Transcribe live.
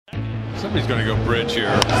Somebody's going to go bridge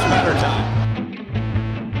here. It's matter time.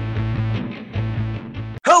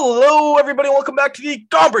 Hello, everybody. Welcome back to the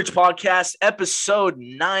Garbage Podcast, episode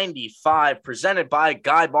 95, presented by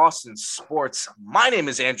Guy Boston Sports. My name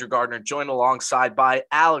is Andrew Gardner, joined alongside by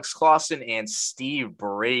Alex Clausen and Steve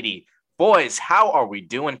Brady. Boys, how are we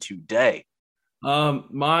doing today?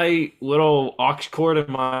 My little aux cord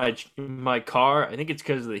in my car, I think it's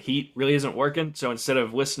because the heat really isn't working. So instead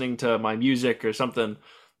of listening to my music or something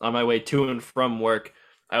on my way to and from work,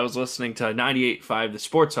 I was listening to 98.5 The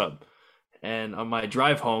Sports Hub. And on my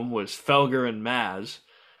drive home was Felger and Maz.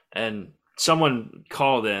 And someone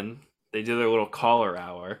called in. They did their little caller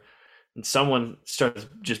hour. And someone started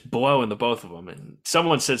just blowing the both of them. And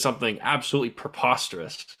someone said something absolutely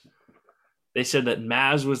preposterous. They said that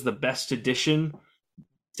Maz was the best addition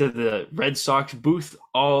to the Red Sox booth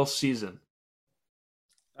all season.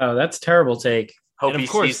 Oh, that's a terrible take. Hope And he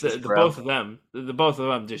of course, sees this, the bro. both of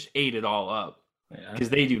them just ate it all up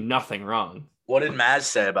because they do nothing wrong. What did Maz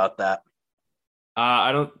say about that?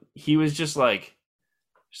 He was just like,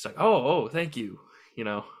 oh, thank you. You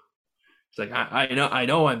know, it's like I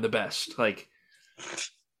know I'm the best. Like,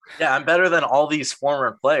 Yeah, I'm better than all these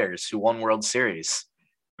former players who won World Series.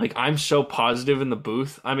 like I'm so positive in the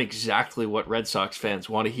booth. I'm exactly what Red Sox fans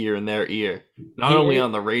want to hear in their ear, not only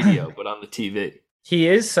on the radio but on the TV. He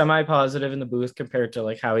is semi-positive in the booth compared to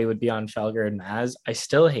like how he would be on Felger and Maz. I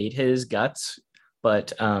still hate his guts,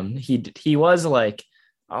 but he was like,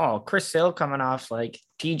 oh, Chris Sale coming off like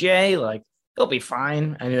TJ, like he'll be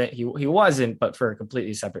fine. And he wasn't, but for a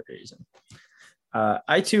completely separate reason.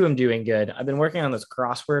 I too am doing good. I've been working on this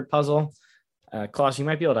crossword puzzle. Klaus, you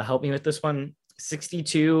might be able to help me with this one.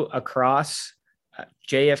 62 across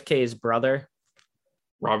JFK's brother.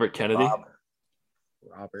 Robert Kennedy.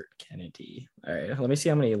 Robert Kennedy. All right, let me see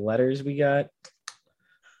how many letters we got.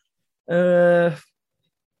 Yeah,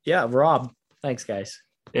 Rob. Thanks, guys.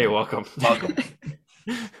 Hey, welcome. Welcome.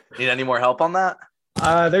 Need any more help on that?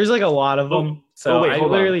 There's like a lot of them. wait, I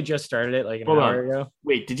hold on. literally just started it like an hour ago.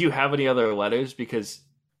 Wait, did you have any other letters? Because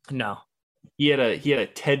No. he had a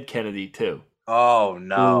Ted Kennedy too. Oh,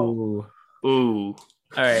 no. Ooh.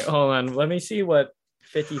 All right, hold on. Let me see what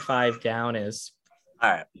 55 down is. All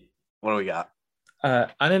right. What do we got?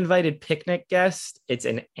 Uninvited picnic guest. It's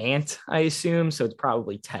an aunt, I assume. So it's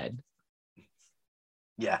probably Ted.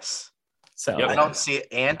 Yes. So Yep. I don't see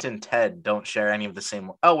Ant and Ted don't share any of the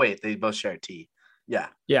same. Oh, wait. They both share T. Yeah.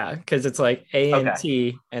 yeah, because it's like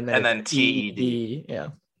A-N-T and then T-E-D. Yeah.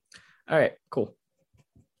 All right, cool.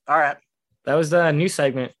 All right. That was the new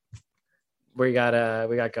segment we got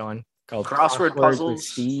going called Crossword Crosswords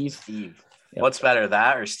puzzles. with Steve. Yep. What's better,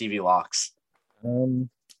 that or Stevie Locks?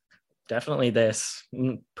 Definitely this.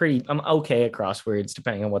 I'm okay at crosswords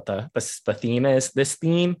depending on what the theme is. This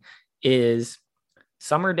theme is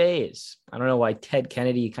summer days. I don't know why Ted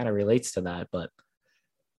Kennedy kind of relates to that, but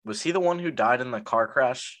Was he the one who died in the car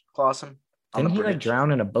crash, Clausen? didn't he like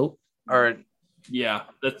drown in a boat? Or Yeah,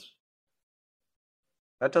 that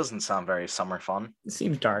doesn't sound very summer fun. It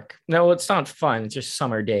seems dark. No, it's not fun. It's just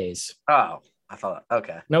summer days. Oh, I thought,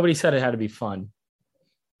 okay. Nobody said it had to be fun.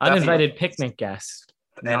 Definitely. Uninvited picnic guest.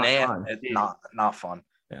 And fun. it's not fun.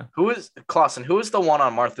 Yeah. Who is Clausen? Who is the one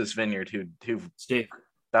on Martha's Vineyard who Steve.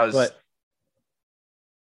 that was? What?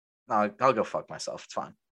 No, I'll go fuck myself. It's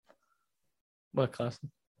fine. What class?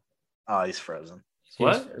 Oh, he's frozen.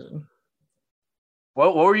 What?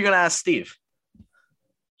 What were you gonna ask Steve?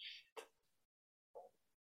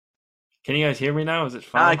 Can you guys hear me now? Is it Now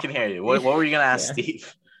fine? I can hear you. What were you gonna ask Yeah.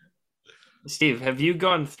 Steve? Steve, have you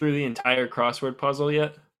gone through the entire crossword puzzle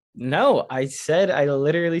yet? No, I said I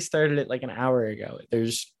literally started it like an hour ago.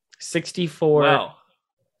 There's 64. Well,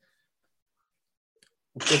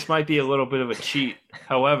 this might be a little bit of a cheat.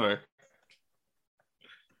 However,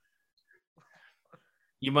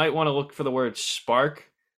 you might want to look for the word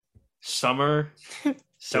spark, summer,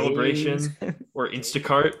 celebration, or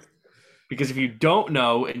Instacart. Because if you don't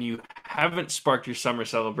know and you haven't sparked your summer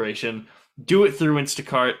celebration, do it through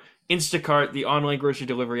Instacart. Instacart, the online grocery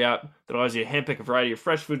delivery app that allows you to handpick a variety of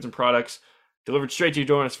fresh foods and products delivered straight to your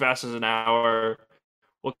door in as fast as an hour.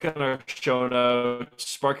 Look at our show notes.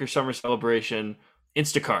 Spark your summer celebration.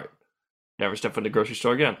 Instacart. Never step foot in the grocery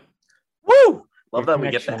store again. Woo! Love Your that we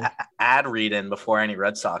get connection. the ad read in before any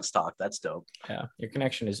Red Sox talk. That's dope. Yeah, your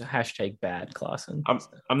connection is #bad, Clausen.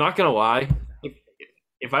 I'm not going to lie.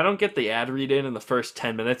 If I don't get the ad read in the first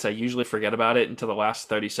 10 minutes, I usually forget about it until the last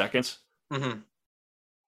 30 seconds. Mm-hmm.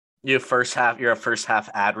 You're a first half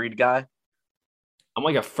ad read guy. I'm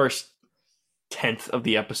like a first 10th of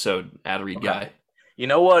the episode ad read guy. You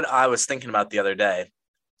know what I was thinking about the other day?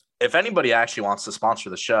 If anybody actually wants to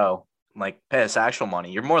sponsor the show, like pay us actual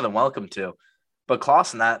money, you're more than welcome to. But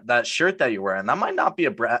Clausen, that shirt that you're wearing, that might not be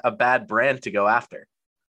a bad brand to go after.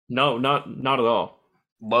 No, not at all.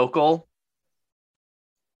 Local.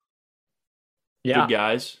 Yeah. Good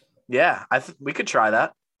guys. Yeah, we could try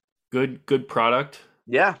that. Good product.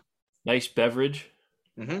 Yeah. Nice beverage.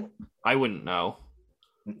 Mm-hmm. I wouldn't know,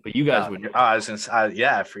 but you guys would know. I was gonna say,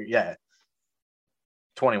 yeah.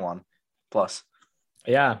 21 plus.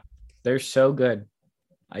 Yeah. They're so good.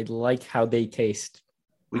 I like how they taste.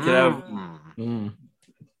 We could have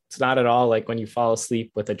It's not at all like when you fall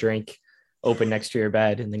asleep with a drink open next to your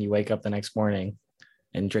bed and then you wake up the next morning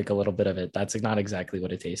and drink a little bit of it. That's not exactly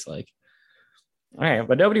what it tastes like. All right,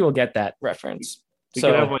 but nobody will get that reference. we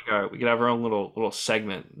could have our own little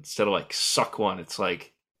segment instead of like suck one. It's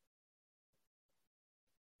like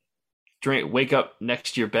wake up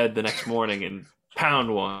next to your bed the next morning and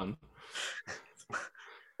pound one.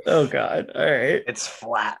 Oh God! All right, it's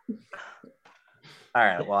flat. All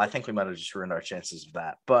right. Well, I think we might have just ruined our chances of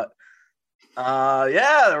that. But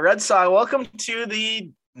the Red Sox. Welcome to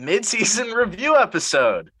the midseason review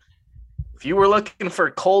episode. If you were looking for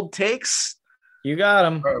cold takes, you got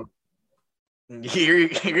them. You're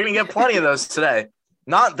gonna get plenty of those today.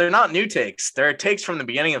 They're not new takes. They're takes from the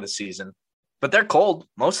beginning of the season, but they're cold.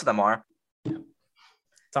 Most of them are.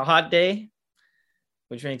 It's a hot day,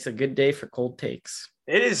 which makes a good day for cold takes.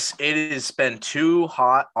 It has been too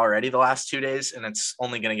hot already the last 2 days, and it's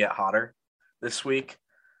only going to get hotter this week.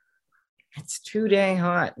 It's too dang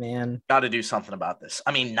hot, man. Got to do something about this.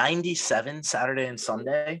 I mean, 97 Saturday and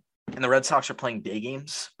Sunday, and the Red Sox are playing day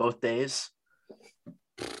games both days.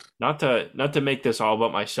 Not to make this all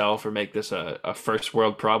about myself or make this a first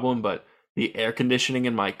world problem, but the air conditioning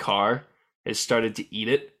in my car has started to eat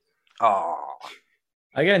it. Oh,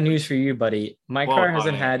 I got news for you, buddy. My car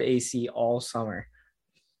hasn't had AC all summer.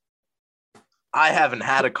 I haven't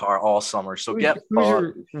had a car all summer, so you at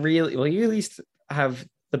least have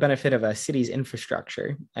the benefit of a city's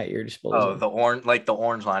infrastructure at your disposal. Oh, the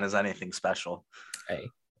orange line is anything special. Hey,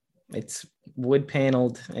 it's wood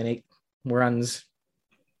paneled and it runs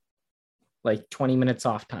like 20 minutes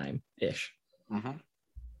off time ish. Mm-hmm.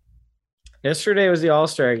 Yesterday was the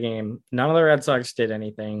All-Star game. None of the Red Sox did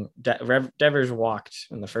anything. Devers walked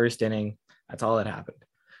in the first inning. That's all that happened.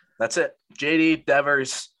 That's it. JD,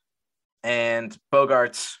 Devers, and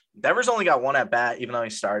Bogaerts. Devers only got one at bat, even though he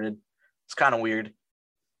started. It's kind of weird.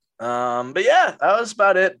 But yeah, that was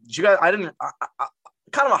about it. You guys,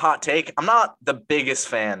 kind of a hot take. I'm not the biggest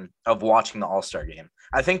fan of watching the All-Star game.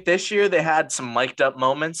 I think this year they had some mic'd up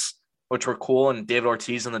moments, which were cool, and David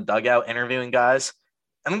Ortiz in the dugout interviewing guys.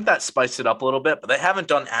 I think that spiced it up a little bit, but they haven't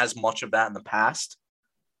done as much of that in the past.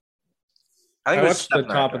 I watched the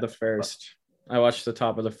top of the first. I watched the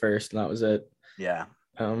top of the first, and that was it. Yeah.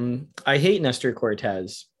 I hate Nestor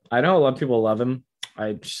Cortez. I know a lot of people love him.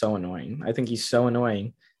 I'm so annoying. I think he's so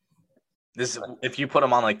annoying. If you put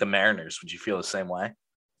him on like the Mariners, would you feel the same way?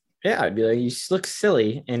 Yeah, I'd be like, you look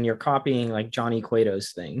silly, and you're copying like Johnny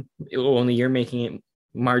Cueto's thing. Only you're making it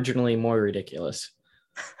marginally more ridiculous.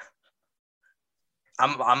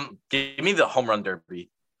 Give me the home run derby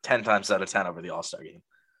 10 times out of 10 over the All-Star game.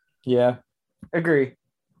 Yeah, agree.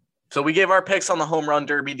 So we gave our picks on the home run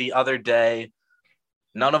derby the other day.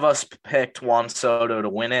 None of us picked Juan Soto to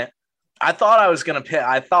win it. I thought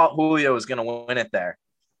Julio was going to win it there.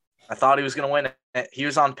 I thought he was going to win it. He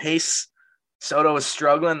was on pace. Soto was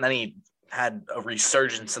struggling. Then he had a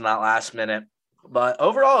resurgence in that last minute. But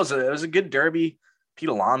overall, it was a good derby. Pete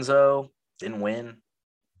Alonso didn't win.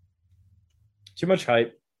 Too much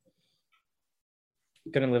hype.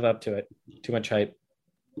 Couldn't live up to it. Too much hype.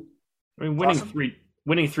 I mean,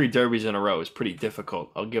 winning three derbies in a row is pretty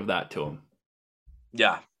difficult. I'll give that to him.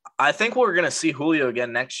 Yeah. I think we're going to see Julio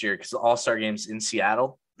again next year because the All-Star game's in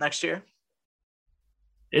Seattle next year.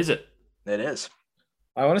 Is it? It is.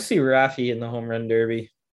 I want to see Rafi in the home run derby.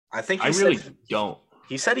 I think don't.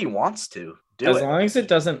 He said he wants to do it. As long as it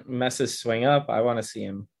doesn't mess his swing up, I want to see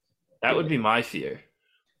him. That would be my fear.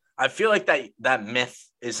 I feel like that myth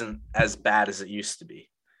isn't as bad as it used to be.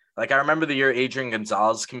 Like I remember the year Adrian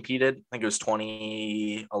Gonzalez competed. I think it was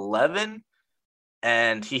 2011,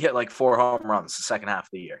 and he hit like 4 home runs the second half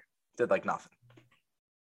of the year. Did like nothing.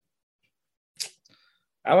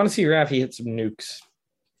 I want to see Rafi hit some nukes.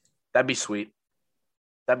 That'd be sweet.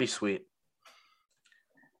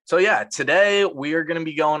 So yeah, today we are going to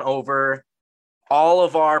be going over all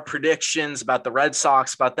of our predictions about the Red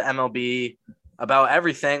Sox, about the MLB, about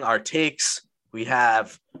everything, our takes. We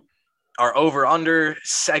have our over-under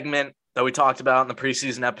segment that we talked about in the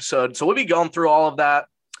preseason episode. So we'll be going through all of that.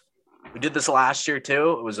 We did this last year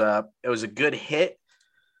too. It was a good hit.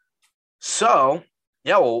 So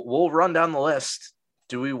yeah, we'll run down the list.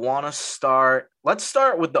 Do we want to start? Let's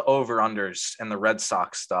start with the over-unders and the Red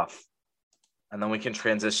Sox stuff. And then we can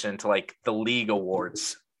transition to like the league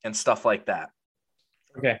awards and stuff like that.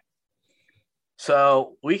 Okay.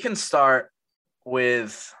 So we can start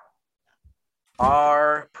with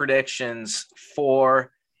our predictions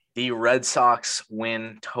for the Red Sox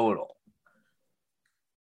win total.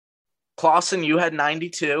 Clausen, you had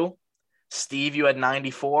 92. Steve, you had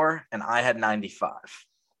 94. And I had 95.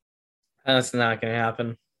 That's not going to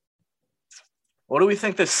happen. What do we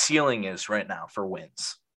think the ceiling is right now for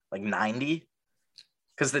wins? Like 90?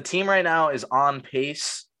 Because the team right now is on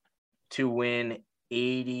pace to win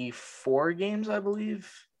 84 games, I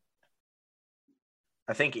believe.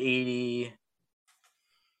 I think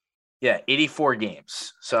 84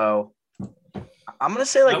 games. So I'm going to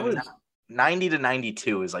say like 90 to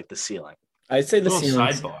 92 is like the ceiling. I'd say the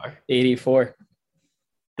ceiling sidebar. 84.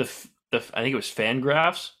 I think it was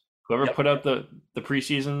Fangraphs. Whoever put out the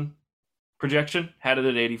preseason projection had it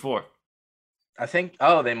at 84. I think,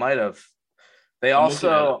 they might have. They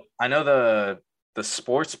also, I know the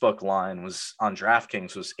sportsbook line was on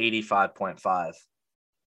DraftKings was 85.5.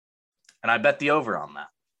 And I bet the over on that.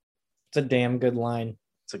 It's a damn good line.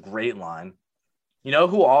 It's a great line. You know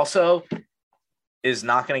who also is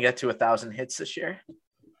not going to get to 1,000 hits this year?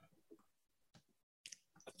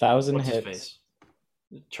 1,000 What's his hits. face?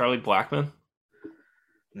 Charlie Blackmon?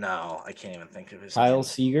 No, I can't even think of his Kyle name.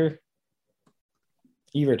 Seager.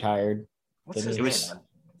 He retired. What's his It was- name?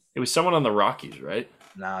 It was someone on the Rockies, right?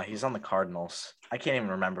 No, he's on the Cardinals. I can't even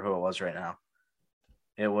remember who it was right now.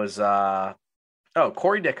 It was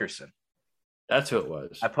Corey Dickerson. That's who it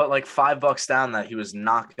was. I put like $5 down that he was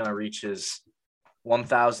not going to reach his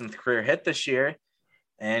 1,000th career hit this year,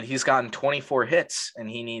 and he's gotten 24 hits, and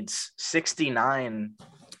he needs 59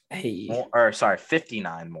 Hey. more, or sorry,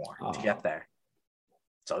 59 more to get there.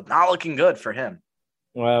 So not looking good for him.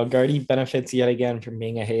 Well, Guardy benefits yet again from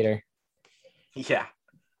being a hater. Yeah,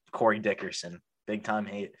 Corey Dickerson, big time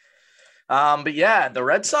hate. But yeah, the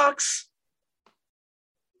Red Sox.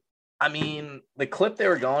 I mean, the clip they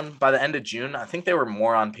were going by the end of June, I think they were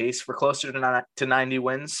more on pace for closer to 90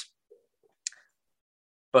 wins.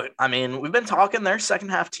 But, I mean, we've been talking their second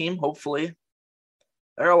half team, hopefully.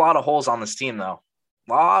 There are a lot of holes on this team, though.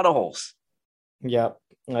 A lot of holes. Yep.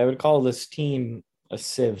 I would call this team a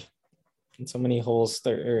sieve. And so many holes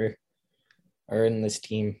there are in this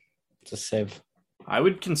team. It's a sieve. I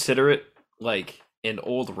would consider it like an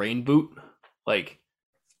old rain boot. Like,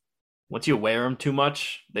 once you wear them too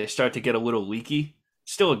much, they start to get a little leaky.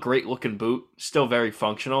 Still a great looking boot, still very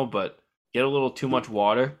functional, but get a little too much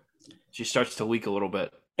water, she starts to leak a little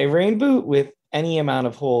bit. A rain boot with any amount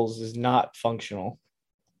of holes is not functional.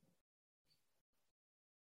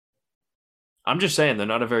 I'm just saying they're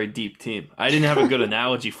not a very deep team. I didn't have a good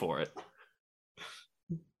analogy for it.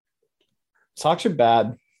 Sox are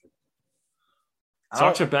bad.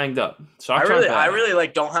 Sox are banged up. I really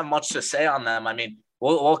like don't have much to say on them. I mean,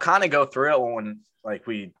 we'll kind of go through it when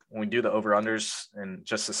we do the over-unders in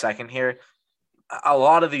just a second here. A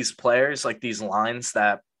lot of these players, like these lines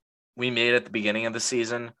that we made at the beginning of the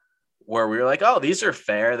season where we were like, oh, these are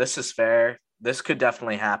fair. This is fair. This could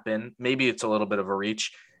definitely happen. Maybe it's a little bit of a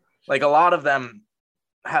reach. Like a lot of them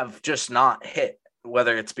have just not hit,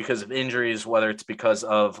 whether it's because of injuries, whether it's because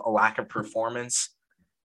of a lack of performance.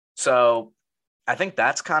 So I think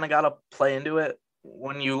that's kind of got to play into it.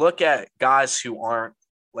 When you look at guys who aren't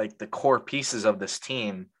like the core pieces of this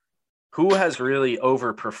team, who has really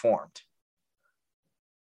overperformed?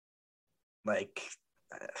 Like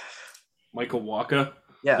Michael Walker.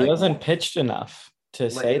 Yeah, He hasn't pitched enough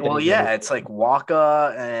to say that. Well, yeah, it's like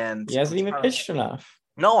Waka and he hasn't even pitched enough.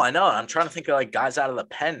 No, I know. I'm trying to think of like guys out of the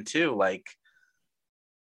pen too. Like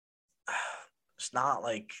it's not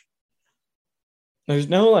like There's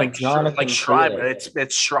no like Jonathan like Schreiber. Taylor.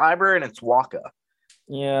 It's Schreiber and it's Waka.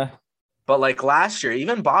 Yeah. But like last year,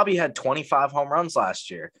 even Bobby had 25 home runs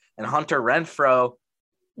last year, and Hunter Renfroe,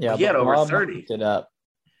 Yeah, he had over Bob 30. hooked it up.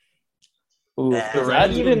 Ooh, And is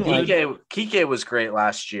that even like, Kike was great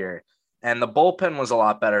last year, and the bullpen was a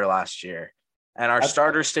lot better last year, and our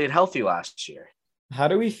starters stayed healthy last year. how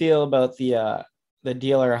do we feel about the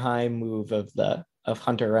dealer high move of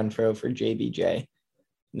Hunter Renfroe for JBJ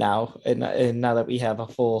now and now that we have a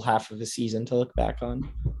full half of the season to look back on?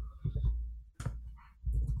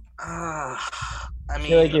 I I mean,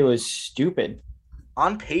 feel like it was stupid.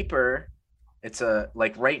 on paper, it's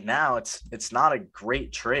right now, it's not a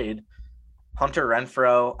great trade. Hunter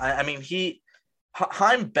Renfroe, I mean,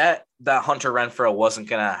 Heim bet that Hunter Renfroe wasn't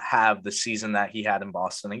going to have the season that he had in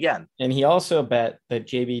Boston again. And he also bet that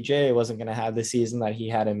JBJ wasn't going to have the season that he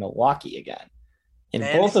had in Milwaukee again. And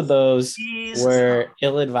And both of those he's were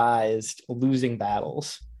ill-advised losing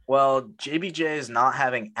battles. Well, JBJ is not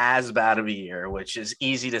having as bad of a year, which is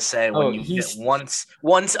easy to say when you get once.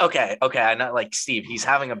 Okay. I know, like Steve, he's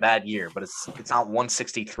having a bad year, but it's not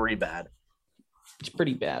 163 bad. It's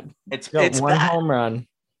pretty bad. It's one bad. home run,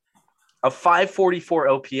 a 544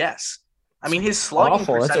 OPS. I mean, his slugging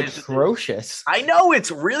percentage is atrocious. I know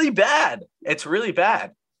it's really bad. It's really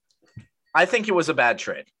bad. I think it was a bad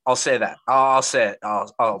trade. I'll say that. I'll say it.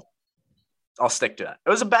 I'll stick to that. It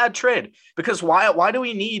was a bad trade because why do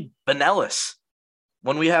we need Benelis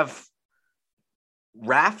when we have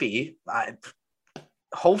Raffy?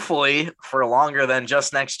 Hopefully for longer than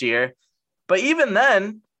just next year, but even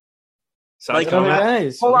then, hold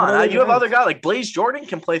on, you have other guys like Blaze Jordan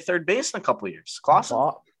can play third base in a couple of years.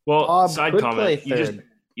 Clausen. Well, side comment: you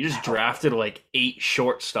just drafted like 8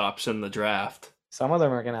 shortstops in the draft. Some of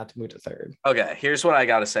them are gonna have to move to third. Okay, here's what I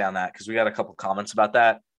got to say on that because we got a couple comments about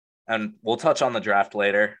that. And we'll touch on the draft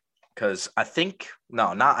later because we're going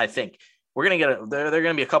to get there are going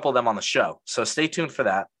to be a couple of them on the show. So stay tuned for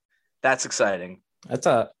that. That's exciting.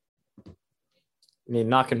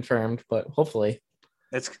 Not confirmed, but hopefully.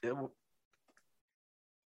 It's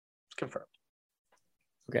confirmed.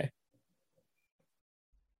 Okay.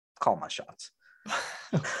 Call my shots.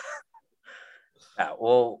 Yeah,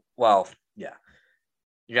 well, yeah.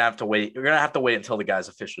 You're going to have to wait. You're going to have to wait until the guys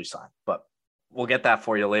officially sign. But we'll get that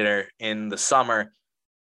for you later in the summer.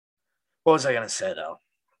 What was I going to say, though?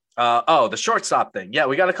 The shortstop thing. Yeah,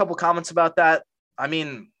 we got a couple comments about that. I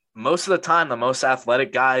mean, most of the time, the most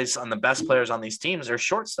athletic guys and the best players on these teams are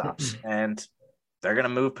shortstops, and they're going to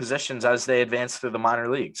move positions as they advance through the minor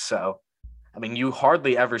leagues. So, I mean, you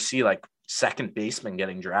hardly ever see, like, second basemen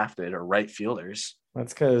getting drafted or right fielders.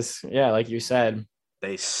 That's because, like you said,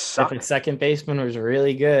 they suck. If a second baseman was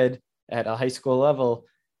really good at a high school level,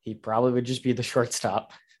 he probably would just be the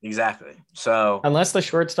shortstop. Exactly. So unless the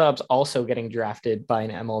shortstop's also getting drafted by an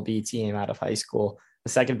MLB team out of high school, the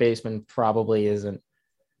second baseman probably isn't.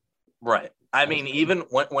 Right. I mean, even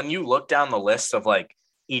when you look down the list of like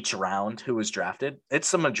each round who was drafted, it's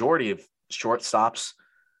the majority of shortstops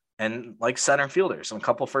and like center fielders and a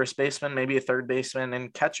couple first basemen, maybe a third baseman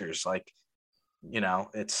and catchers. Like,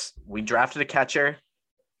 we drafted a catcher,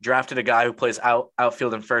 drafted a guy who plays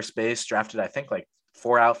outfield and first base, drafted, I think, like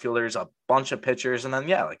 4 outfielders, a bunch of pitchers, and then,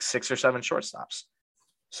 like 6 or 7 shortstops.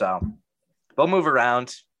 So they'll move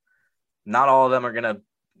around. Not all of them are going to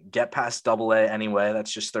get past AA anyway.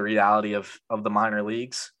 That's just the reality of the minor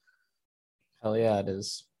leagues. Hell yeah, it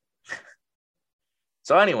is.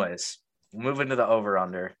 So anyways, moving to the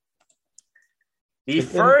over-under. The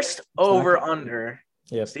first over-under.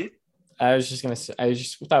 Yep. Steve? I just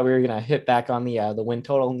thought we were going to hit back on the win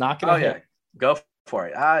total. Not going to hit. Yeah. Go for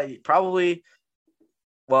it. Probably –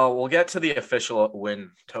 well, we'll get to the official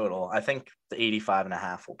win total. I think the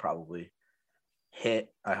 85.5 will probably hit.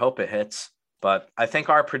 I hope it hits. But I think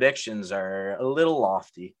our predictions are a little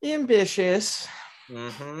lofty. Ambitious.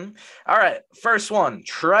 Mm-hmm. All right. First one.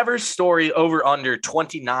 Trevor Story over under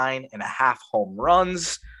 29.5 home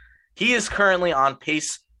runs. He is currently on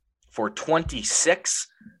pace for 26.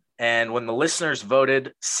 And when the listeners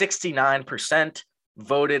voted, 69%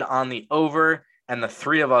 voted on the over. And the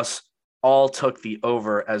 3 of us all took the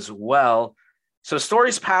over as well. So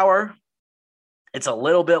Story's power, it's a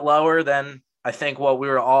little bit lower than I think what we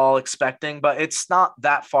were all expecting, but it's not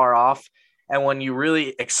that far off. And when you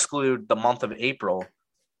really exclude the month of April,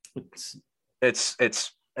 it's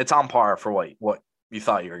on par for what you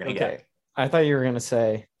thought you were going to get. I thought you were going to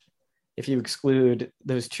say if you exclude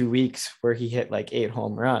those 2 weeks where he hit like 8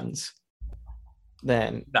 home runs,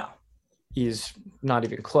 then no, he's not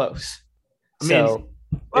even close.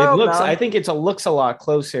 I think it looks a lot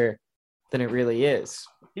closer than it really is.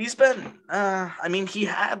 He's been, he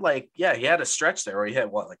had a stretch there where he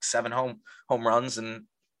hit 7 home runs in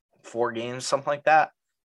 4 games, something like that.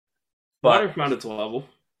 But water found its level.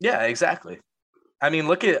 Yeah, exactly. I mean,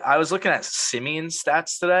 I was looking at Simeon's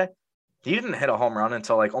stats today. He didn't hit a home run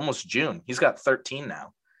until like almost June. He's got 13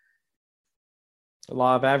 now. A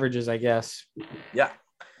law of averages, I guess. Yeah.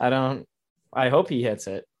 I hope he hits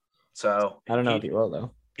it. So I don't know if he will,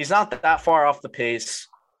 though. He's not that far off the pace.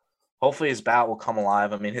 Hopefully his bat will come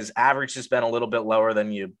alive. I mean, his average has been a little bit lower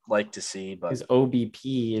than you'd like to see, but his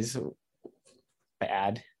OBP is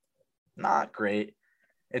bad. Not great.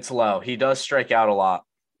 It's low. He does strike out a lot,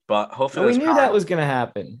 but hopefully we knew that was going to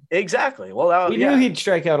happen. Exactly. Well, we knew he'd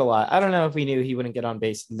strike out a lot. I don't know if we knew he wouldn't get on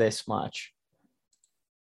base this much.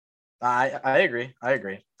 I agree.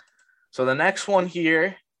 So the next one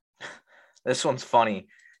here, this one's funny.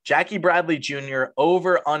 Jackie Bradley Jr.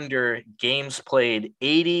 over under games played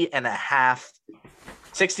 80.5.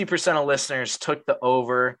 60% of listeners took the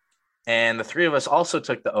over, and the three of us also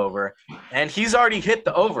took the over. And he's already hit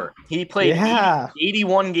the over. He played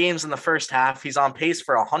 81 games in the first half. He's on pace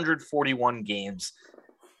for 141 games.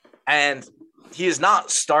 And he has not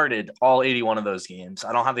started all 81 of those games.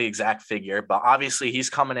 I don't have the exact figure, but obviously he's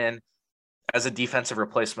coming in as a defensive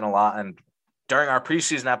replacement a lot. And during our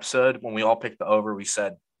preseason episode, when we all picked the over, we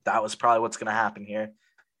said that was probably what's going to happen here.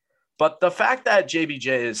 But the fact that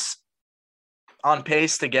JBJ is on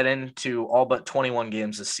pace to get into all but 21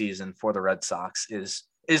 games this season for the Red Sox is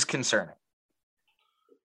concerning.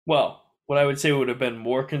 Well, what I would say would have been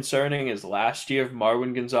more concerning is last year if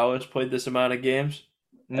Marwin Gonzalez played this amount of games.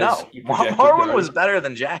 No, Marwin was better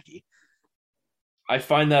than Jackie. I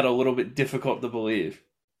find that a little bit difficult to believe.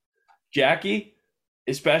 Jackie,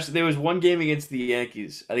 especially, there was one game against the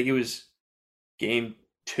Yankees. I think it was game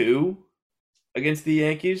 2 against the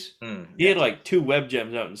Yankees. He had like 2 web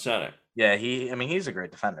gems out in center. Yeah, he's a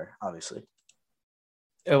great defender, obviously.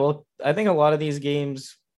 Yeah, well, I think a lot of these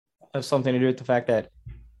games have something to do with the fact that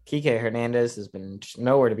Kike Hernandez has been just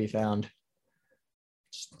nowhere to be found.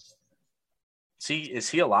 Is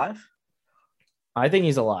he alive? I think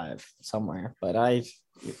he's alive somewhere, but I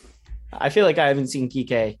feel like I haven't seen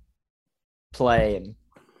Kike play in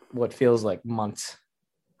what feels like months.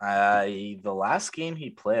 The last game he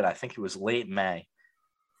played, I think it was late May.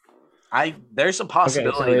 There's a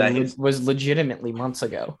possibility that it was legitimately months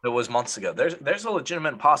ago. It was months ago. There's a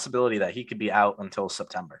legitimate possibility that he could be out until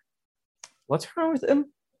September. What's wrong with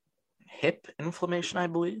him? Hip inflammation, I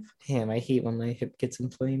believe. Damn, I hate when my hip gets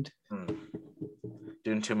inflamed.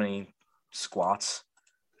 Doing too many squats.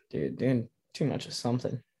 Dude, doing too much of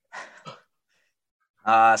something.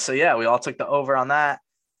 So yeah, we all took the over on that.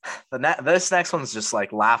 This next one's just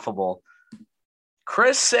like laughable.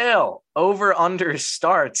 Chris Sale over under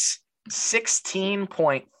starts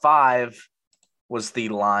 16.5 was the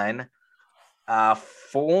line. Only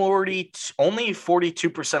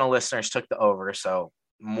 42% of listeners took the over, so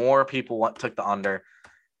more people took the under.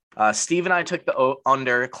 Steve and I took the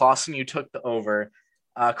under. Clausen, you took the over.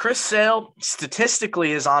 Chris Sale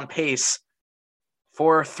statistically is on pace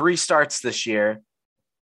for 3 starts this year.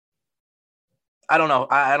 I don't know.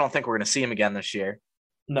 I don't think we're going to see him again this year.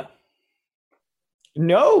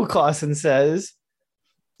 No, Clausen says.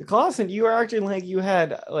 Clausen, you were acting like you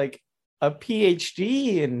had like a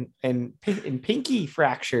PhD in pinky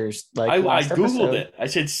fractures. Like I Googled it. I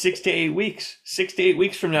said 6 to 8 weeks. 6 to 8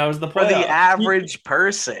 weeks from now is the playoff. For the average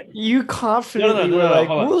person. You confidently were like,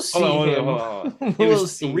 we'll see him.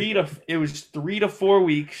 It was 3 to 4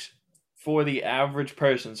 weeks for the average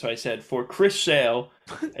person. So I said for Chris Sale,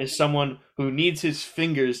 as someone who needs his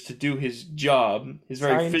fingers to do his job, his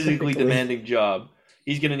very physically demanding job,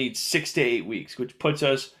 he's going to need 6 to 8 weeks, which puts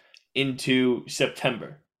us into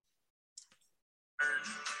September.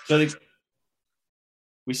 So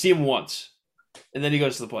we see him once, and then he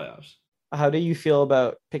goes to the playoffs. How do you feel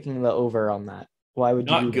about picking the over on that? Why would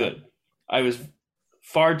you? Not good. That? I was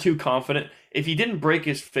far too confident. If he didn't break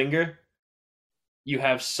his finger, you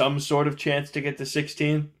have some sort of chance to get to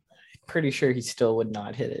 16. Pretty sure he still would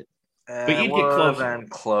not hit it. But you'd get close.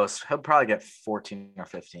 Close. He'll probably get 14 or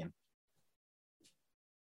 15.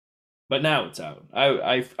 But now it's out.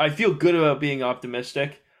 I feel good about being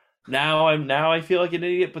optimistic. Now I feel like an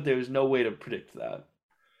idiot, but there's no way to predict that.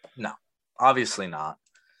 No, obviously not.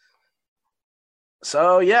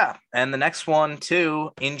 So yeah, and the next one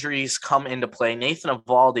too, injuries come into play. Nathan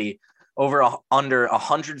Eovaldi under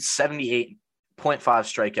 178.5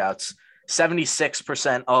 strikeouts.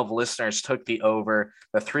 76% of listeners took the over.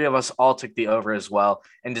 The 3 of us all took the over as well.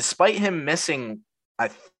 And despite him missing,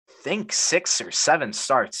 I think 6 or 7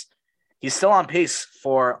 starts, he's still on pace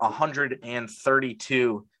for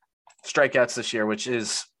 132 strikeouts this year, which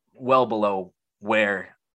is well below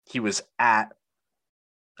where he was at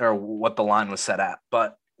or what the line was set at.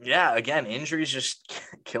 But yeah, again, injuries just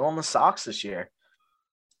killing the Sox this year.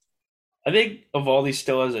 I think Eovaldi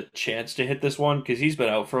still has a chance to hit this one because he's been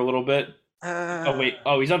out for a little bit.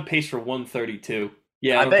 He's on pace for 132.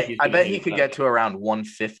 Yeah, I bet he could get to around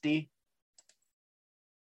 150.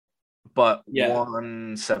 But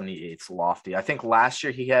 178 is lofty. I think last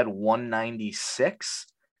year he had 196,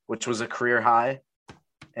 which was a career high,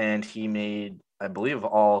 and he made, I believe,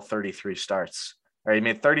 all 33 starts. Or he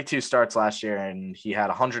made 32 starts last year, and he had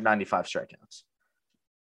 195 strikeouts.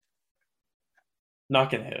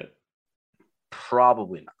 Not gonna hit it.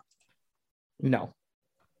 Probably not. No.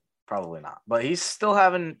 Probably not. But he's still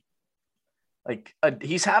having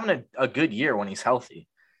he's having a good year when he's healthy.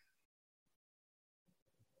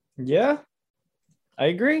 Yeah, I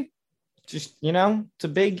agree. Just, it's a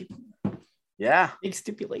big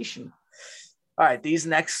stipulation. All right, these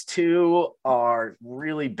next two are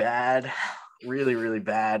really bad. Really, really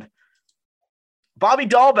bad. Bobby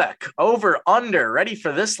Dahlbeck, over, under. Ready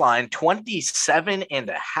for this line,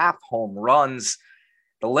 27.5 home runs.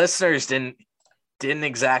 The listeners didn't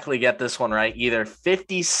exactly get this one right either.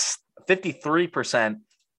 53%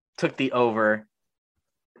 took the over.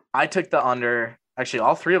 I took the under. Actually,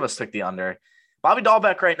 all three of us took the under. Bobby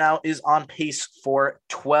Dahlbeck right now is on pace for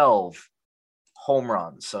 12 home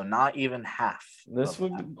runs, so not even half. This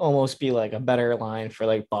would almost be like a better line for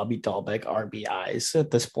like Bobby Dahlbeck RBIs at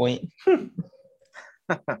this point.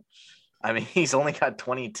 I mean, he's only got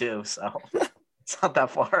 22, so it's not that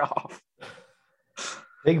far off.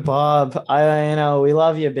 Big Bob, I know we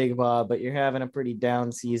love you, Big Bob, but you're having a pretty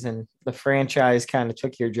down season. The franchise kind of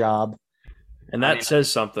took your job. And that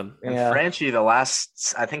says something. And Franchi, the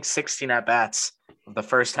last, I think, 16 at-bats of the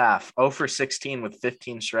first half, 0 for 16 with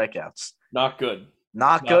 15 strikeouts. Not good.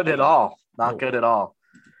 Not good at all. Not good at all.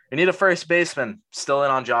 We need a first baseman. Still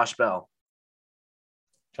in on Josh Bell.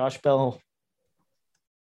 Josh Bell.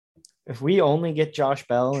 If we only get Josh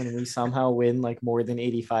Bell and we somehow win like more than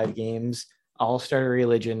 85 games, I'll start a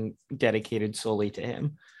religion dedicated solely to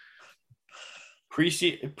him.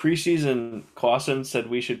 Preseason, Clausen said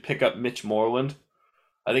we should pick up Mitch Moreland.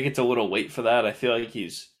 I think it's a little late for that. I feel like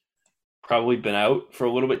he's probably been out for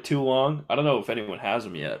a little bit too long. I don't know if anyone has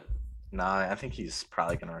him yet. No, I think he's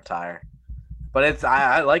probably going to retire. But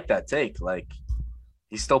I like that take. Like,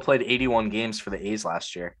 he still played 81 games for the A's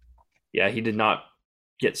last year. Yeah, he did not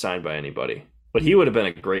get signed by anybody. But he would have been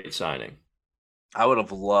a great signing. I would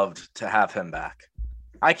have loved to have him back.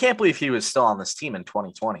 I can't believe he was still on this team in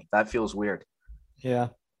 2020. That feels weird. Yeah.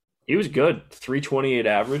 He was good. 328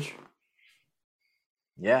 average.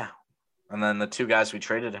 Yeah. And then the two guys we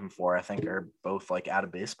traded him for, I think, are both like out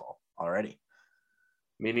of baseball already.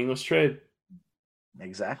 Meaningless trade.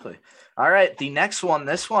 Exactly. All right. The next one,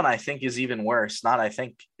 this one I think is even worse. Not I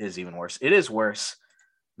think is even worse. It is worse.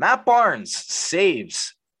 Matt Barnes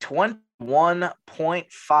saves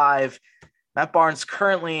 21.5. Matt Barnes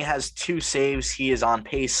currently has 2 saves. He is on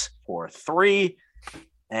pace for 3.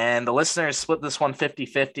 And the listeners split this one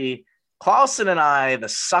 50-50. Clausen and I, the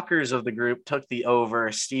suckers of the group, took the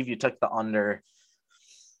over. Steve, you took the under.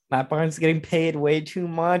 Matt Barnes is getting paid way too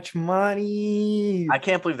much money. I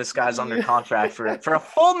can't believe this guy's under contract for a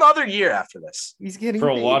full another year after this. He's getting for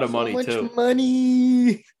a paid lot of so money much too.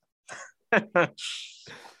 Money.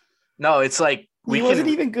 No, it's like he wasn't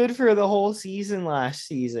even good for the whole season last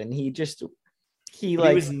season. He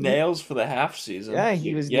was nails for the half season. Yeah,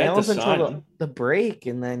 he was nails until the break,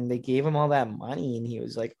 and then they gave him all that money, and he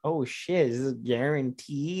was like, "Oh shit, is this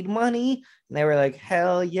guaranteed money?" And they were like,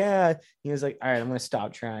 "Hell yeah!" He was like, "All right, I'm gonna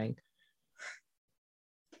stop trying."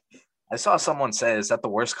 I saw someone say, "Is that the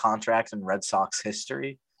worst contract in Red Sox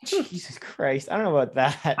history?" Jesus Christ, I don't know about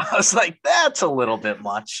that. I was like, "That's a little bit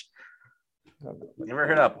much." You ever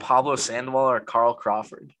heard of Pablo Sandoval or Carl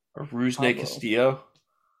Crawford? Or Rusney Castillo?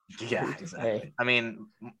 Yeah, exactly. Hey. I mean,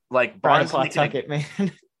 like Brian Barnes man.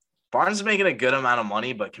 Barnes is making a good amount of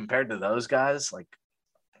money, but compared to those guys, like,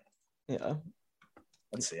 yeah.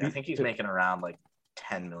 Let's see. I think he's making around like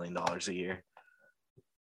 $10 million a year.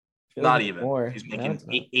 Feel Not like even. more. He's making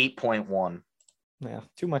 8.1. Yeah,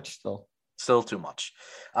 too much still. Still too much.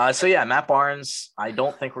 So yeah, Matt Barnes. I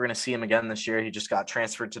don't think we're going to see him again this year. He just got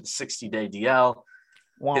transferred to the 60-day DL.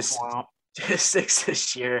 His statistics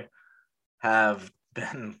this year have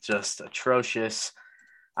been just atrocious.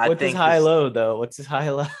 What's his high-low, though? What's his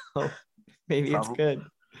high-low? Maybe it's good.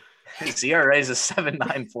 His ERA is a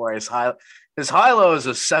 7.94. His high-low is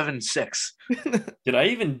a 7.6. Did I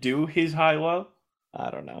even do his high-low? I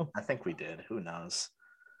don't know. I think we did. Who knows?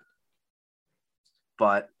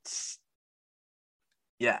 But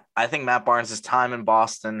yeah, I think Matt Barnes' time in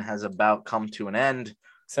Boston has about come to an end.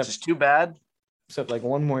 It's just too bad. Except like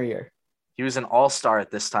one more year. He was an all-star at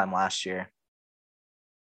this time last year.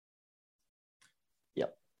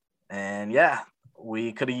 Yep. And yeah,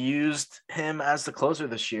 we could have used him as the closer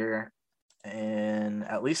this year in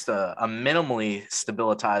at least a minimally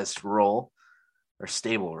stabilized role or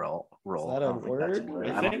stable role. Is that a word?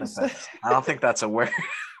 I don't think that's a word.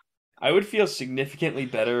 I would feel significantly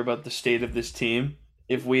better about the state of this team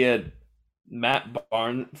if we had Matt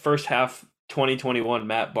Barnes, first half 2021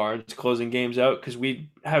 Matt Barnes closing games out, because we'd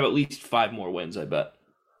have at least 5 more wins, I bet.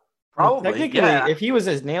 Probably. Technically, yeah. If he was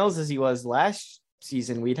as nails as he was last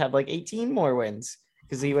season, we'd have like 18 more wins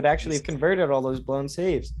because he would actually have converted all those blown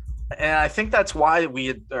saves. And I think that's why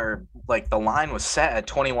the line was set at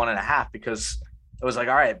 21.5, because it was like,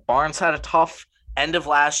 all right, Barnes had a tough end of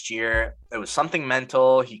last year. It was something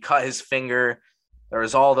mental. He cut his finger. There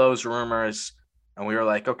was all those rumors. And we were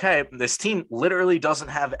like, okay, this team literally doesn't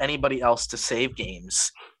have anybody else to save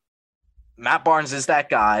games. Matt Barnes is that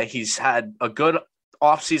guy. He's had a good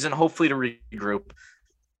offseason, hopefully to regroup.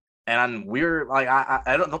 And we're like,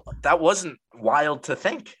 I don't know. That wasn't wild to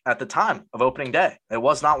think at the time of opening day. It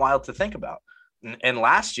was not wild to think about. And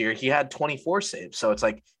last year he had 24 saves. So it's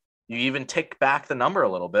like you even tick back the number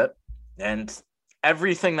a little bit, and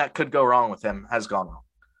everything that could go wrong with him has gone wrong.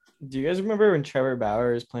 Do you guys remember when Trevor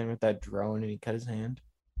Bauer was playing with that drone and he cut his hand?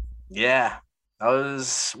 Yeah. That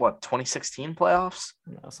was 2016 playoffs?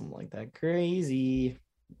 No, something like that. Crazy.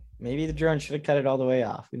 Maybe the drone should have cut it all the way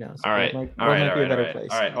off. Who knows? All right. All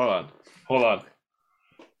right. Hold on.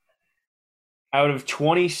 Out of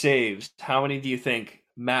 20 saves, how many do you think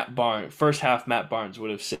first half Matt Barnes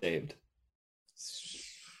would have saved?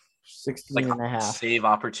 16 and a half. Save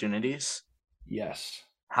opportunities? Yes.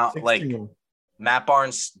 How 16. like Matt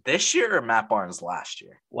Barnes this year or Matt Barnes last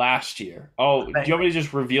year? Last year. Oh, do you want me to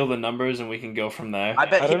just reveal the numbers and we can go from there? I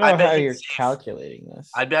don't know how you're calculating this.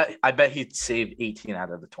 I bet he'd saved 18 out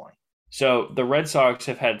of the 20. So the Red Sox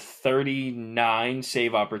have had 39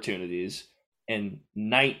 save opportunities and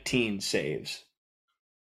 19 saves.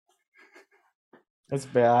 That's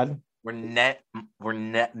bad. We're net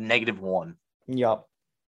 -1. Yup.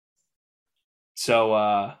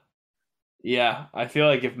 So yeah, I feel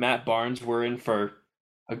like if Matt Barnes were in for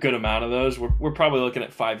a good amount of those, we're probably looking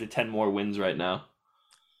at 5 to 10 more wins right now.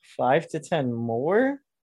 5 to 10 more?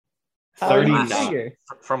 39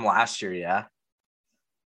 from last year, yeah.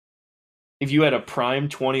 If you had a prime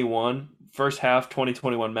 21 first half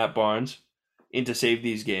 2021 Matt Barnes in to save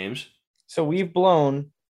these games. So we've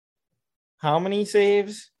blown how many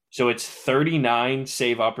saves? So it's 39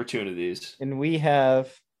 save opportunities. And we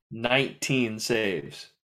have 19 saves.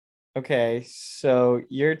 Okay, so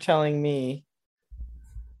you're telling me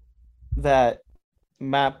that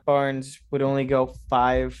Matt Barnes would only go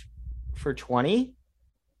 5 for 20?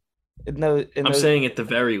 I'm saying at the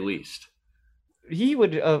very least. He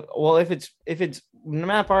would well, if it's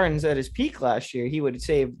Matt Barnes at his peak last year, he would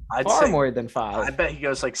save far more than 5. I bet he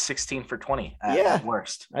goes like 16 for 20 at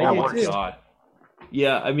worst. Oh my God.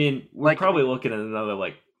 Yeah, I mean, we're probably looking at another,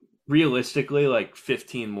 like, realistically, like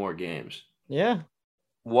 15 more games. Yeah.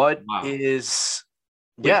 What is?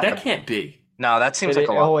 Wait, yeah, that can't be. No, that seems like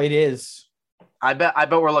a lot. Oh, it is. I bet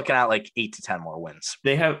we're looking at like 8 to 10 more wins.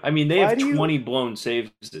 They have 20 blown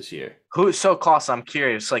saves this year. So Klaus, I'm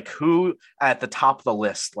curious, like who at the top of the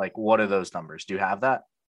list? Like, what are those numbers? Do you have that?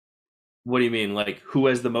 What do you mean? Like, who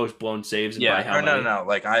has the most blown saves? And by how many? No.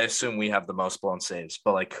 Like, I assume we have the most blown saves,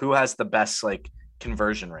 but like, who has the best like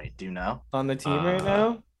conversion rate? Do you know? On the team right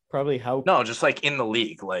now? Probably how? No, just like in the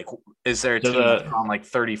league. Like, is there a team that's on like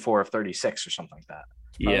 34 of 36 or something like that?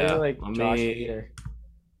 Yeah. Like Josh Hader.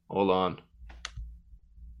 Hold on.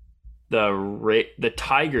 The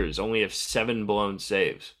Tigers only have 7 blown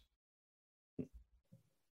saves.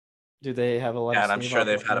 Do they have a lot? Yeah, and I'm sure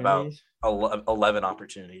they've had about 11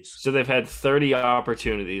 opportunities. So they've had 30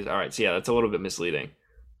 opportunities. All right, so yeah, that's a little bit misleading.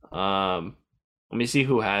 Let me see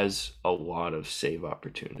who has a lot of save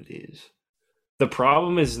opportunities. The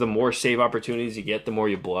problem is the more save opportunities you get, the more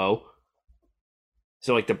you blow.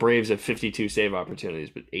 So like the Braves have 52 save opportunities,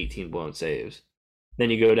 but 18 blown saves. Then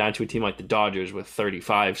you go down to a team like the Dodgers with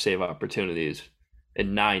 35 save opportunities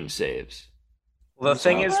and 9 saves. Well, the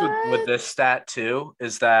thing is with this stat too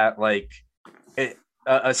is that like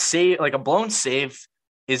a save, like a blown save,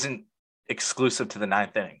 isn't exclusive to the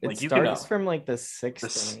 9th inning. It like starts from like the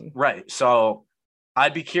 6th inning, right? So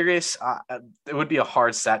I'd be curious. It would be a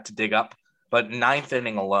hard stat to dig up, but 9th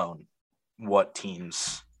inning alone, what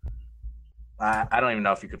teams? I don't even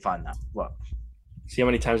know if you could find that. What? See how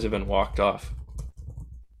many times they've been walked off.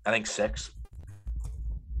 I think 6.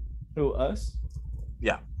 Who, us?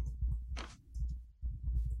 Yeah.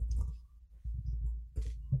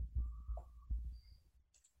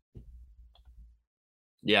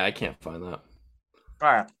 Yeah, I can't find that.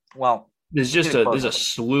 All right. Well, there's a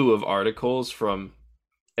slew of articles from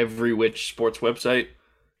every which sports website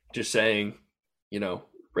just saying,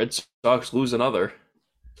 Red Sox lose another.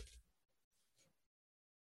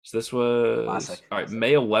 So this was classic. All right,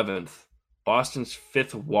 May 11th, Boston's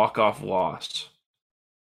 5th walk-off loss.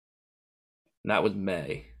 And that was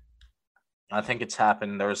May. I think it's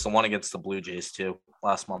happened. There was the one against the Blue Jays too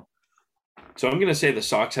last month. So I'm going to say the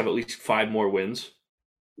Sox have at least 5 more wins.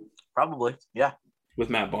 Probably, yeah. With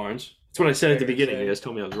Matt Barnes. That's what I said at the beginning. You guys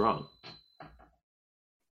told me I was wrong.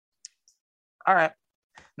 All right.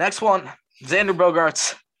 Next one, Xander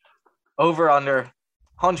Bogaerts, over under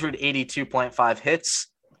 182.5 hits.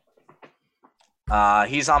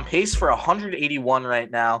 He's on pace for 181 right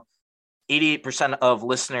now. 88% of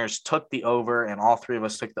listeners took the over, and all three of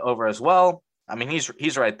us took the over as well. I mean,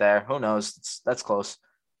 he's right there. Who knows? That's close.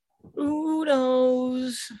 Who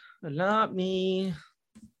knows? Not me.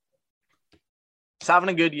 He's having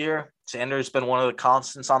a good year. Xander's been one of the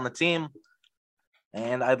constants on the team,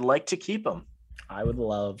 and I'd like to keep him. I would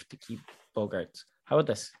love to keep Bogaerts. How about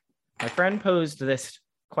this? My friend posed this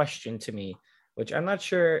question to me, which I'm not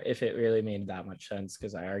sure if it really made that much sense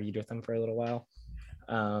because I argued with him for a little while.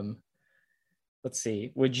 Let's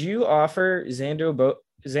see. Would you offer Xander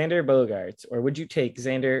Bogaerts, or would you take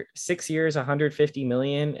Xander 6 years, $150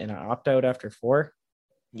 million, and an opt out after 4?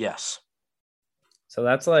 Yes. So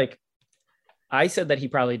that's like, I said that he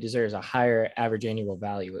probably deserves a higher average annual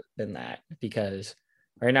value than that because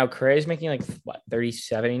right now Correa is making like what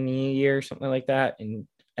 37 a year, something like that, and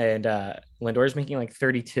Lindor is making like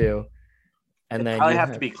 32, and then probably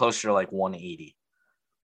have to be closer to like 180.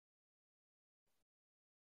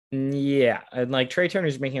 Yeah, and like Trey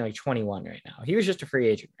Turner's making like 21 right now. He was just a free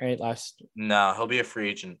agent, right? No, he'll be a free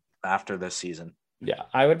agent after this season. Yeah,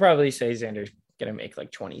 I would probably say Xander's gonna make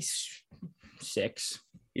like 26.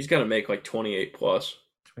 He's gonna make like 28 plus.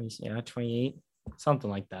 28, something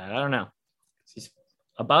like that. I don't know. He's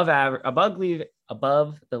above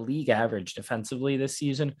the league average defensively this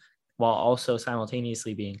season, while also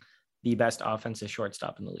simultaneously being the best offensive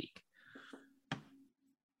shortstop in the league.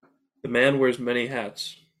 The man wears many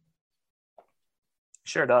hats.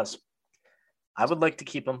 Sure does. I would like to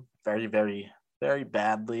keep him very, very, very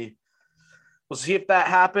badly. We'll see if that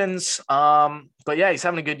happens. But yeah, he's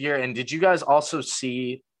having a good year. And did you guys also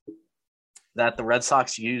see that the Red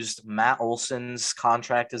Sox used Matt Olson's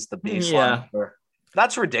contract as the baseline? Yeah.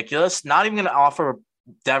 That's ridiculous. Not even going to offer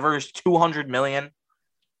Devers $200 million.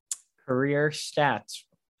 Career stats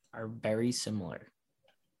are very similar.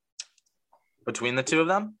 Between the two of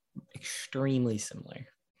them? Extremely similar.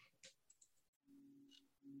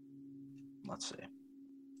 Let's see.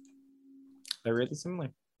 They're really similar.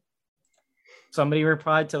 Somebody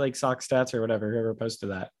replied to like Sox Stats or whatever, whoever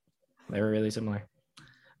posted that. They were really similar.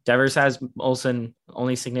 Devers has Olson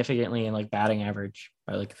only significantly in like batting average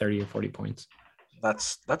by like 30 or 40 points.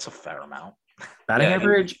 That's a fair amount. Batting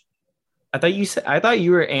average? I thought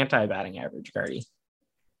you were anti-batting average, Gardy.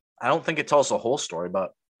 I don't think it tells the whole story,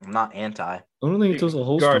 but I'm not anti. I don't think it tells the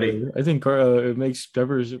whole story. I think it makes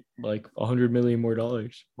Devers like $100 million more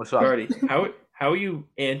dollars. What's up? Gardy, how are you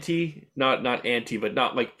not anti, but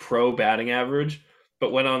not like pro batting average?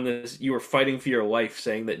 But went on this, you were fighting for your life,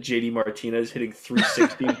 saying that JD Martinez hitting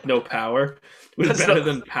 360 with no power was better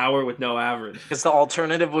than power with no average. Because the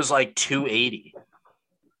alternative was like 280.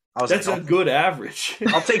 That's a good average.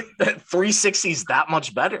 I'll take 360s that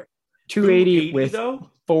much better. 280 with though?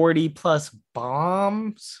 40 plus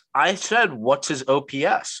bombs. I said, what's his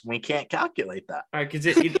OPS? We can't calculate that. All right, because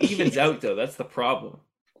it evens out though. That's the problem.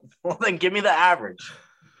 Well, then give me the average.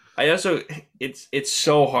 It's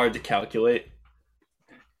so hard to calculate.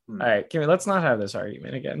 All right, let's not have this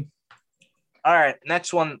argument again. All right,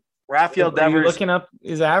 next one. Rafael Devers. Are you looking up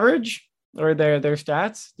his average or their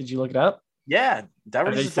stats? Did you look it up? Yeah,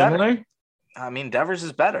 Devers is similar? better. I mean, Devers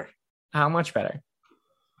is better. How much better?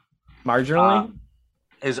 Marginally?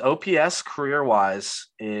 His OPS career-wise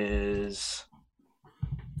is,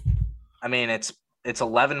 I mean, it's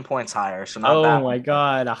 11 points higher, so not bad. Oh my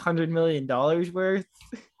God, $100 million worth?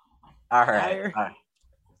 All right.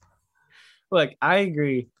 Look, I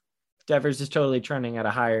agree. Devers is totally trending at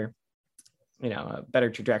a higher, a better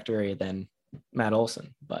trajectory than Matt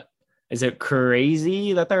Olson. But is it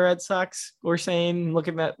crazy that the Red Sox were saying, look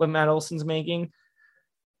at what Matt Olson's making?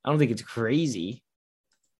 I don't think it's crazy.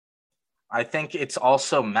 I think it's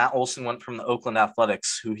also Matt Olson went from the Oakland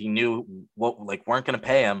Athletics, who he knew weren't going to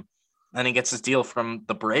pay him. Then he gets his deal from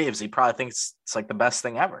the Braves. He probably thinks it's like the best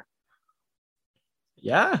thing ever.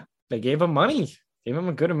 Yeah, they gave him money. Gave him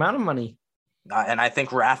a good amount of money. And I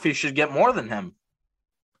think Rafi should get more than him.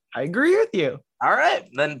 I agree with you. All right.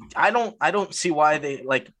 Then I don't see why they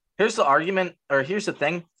here's the argument, or here's the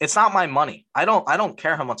thing. It's not my money. I don't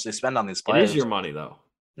care how much they spend on these players. It is your money though.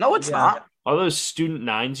 No, it's not. All those student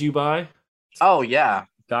nines you buy. Oh yeah.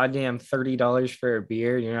 Goddamn $30 for a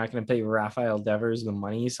beer. You're not going to pay Rafael Devers the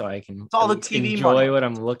money so I can all the TV enjoy money. What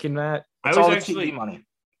I'm looking at. It's all the TV money.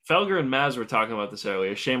 Felger and Maz were talking about this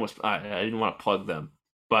earlier. Shameless. I didn't want to plug them,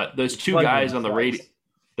 but those two guys on the radio,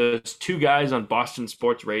 those two guys on Boston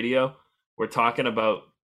Sports Radio were talking about.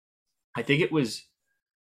 I think it was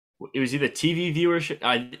either TV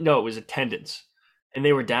viewership. No, it was attendance, and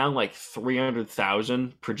they were down like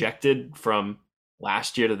 300,000 projected from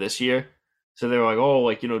last year to this year. So they were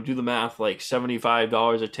like, do the math, like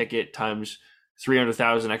 $75 a ticket times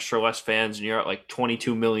 300,000 extra less fans, and you're at like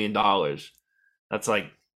 $22 million. That's like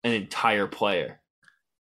an entire player,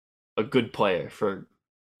 a good player for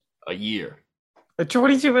a year. The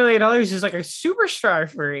 $22 million is like a superstar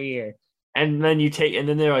for a year. And then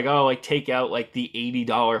they're like, oh, like take out like the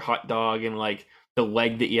 $80 hot dog and like the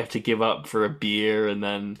leg that you have to give up for a beer, and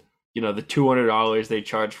then the $200 they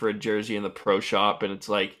charge for a jersey in the pro shop, and it's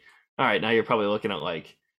like, all right, now you're probably looking at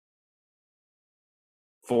like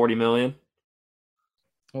 $40 million.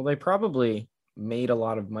 Well, they probably made a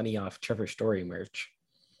lot of money off Trevor Story merch.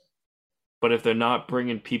 But if they're not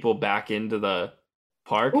bringing people back into the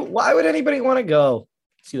park, why would anybody want to go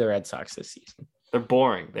see the Red Sox this season? They're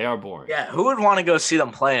boring. They are boring. Yeah, who would want to go see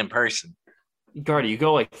them play in person? Gardy, you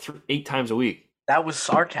go like 8 times a week. That was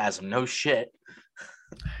sarcasm. No shit.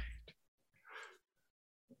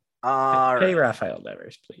 Pay Rafael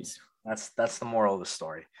Devers, please. That's the moral of the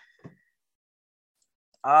story.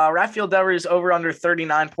 Rafael Devers over under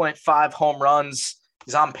 39.5 home runs.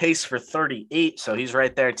 He's on pace for 38, so he's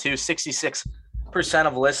right there too. 66%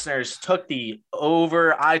 of listeners took the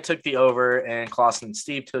over. I took the over, and Clausen and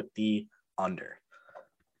Steve took the under.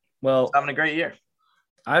 Well, he's having a great year.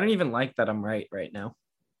 I don't even like that I'm right now.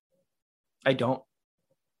 I don't.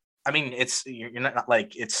 I mean, you're not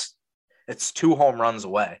like it's 2 home runs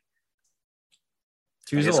away.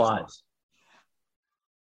 Two's a lot. Close.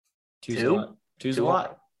 Two's a lot. Two's a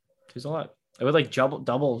lot. Two's a lot. It would like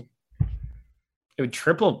double. It would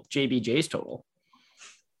triple JBJ's total.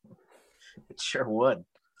 It sure would.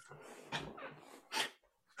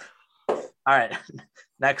 All right.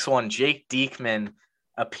 Next one, Jake Diekman,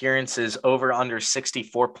 appearances over under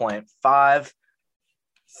 64.5.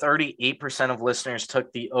 38% of listeners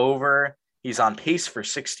took the over. He's on pace for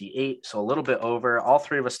 68, so a little bit over. All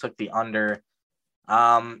 3 of us took the under.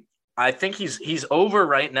 I think he's over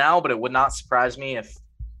right now, but it would not surprise me if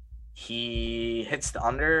he hits the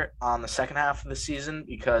under on the second half of the season,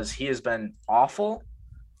 because he has been awful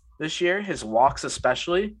this year, his walks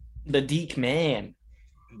especially. The Deke man.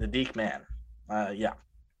 Yeah.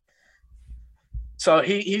 So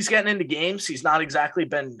he's getting into games. He's not exactly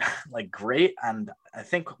been like great, and I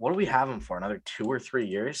think, what do we have him for? Another 2 or 3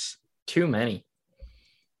 years? Too many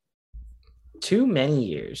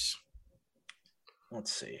years.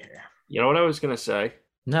 Let's see here. You know what I was going to say?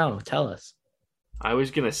 No, tell us. I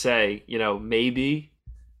was going to say, maybe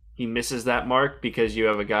he misses that mark because you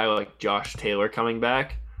have a guy like Josh Taylor coming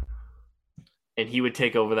back, and he would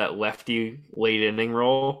take over that lefty late inning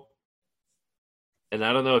role. And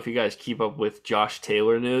I don't know if you guys keep up with Josh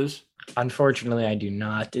Taylor news. Unfortunately, I do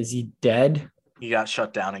not. Is he dead? He got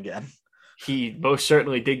shut down again. He most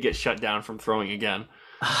certainly did get shut down from throwing again.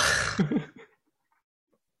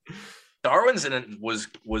 Darwin's inning was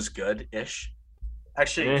good-ish.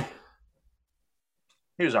 Actually,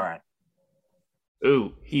 he was all right.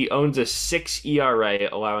 Ooh, he owns a 6 ERA,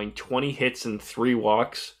 allowing 20 hits and 3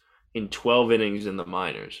 walks in 12 innings in the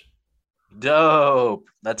minors. Dope.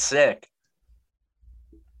 That's sick.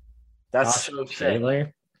 That's so Taylor.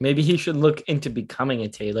 sick. Maybe he should look into becoming a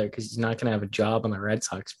Taylor, because he's not going to have a job on the Red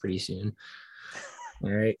Sox pretty soon.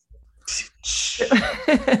 All right.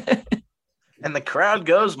 And the crowd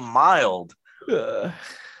goes mild. Yeah,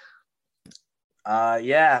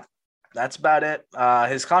 that's about it.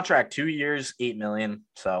 His contract, 2 years, $8 million.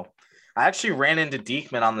 So I actually ran into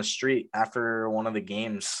Diekman on the street after one of the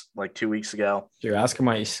games like 2 weeks ago. Did you ask him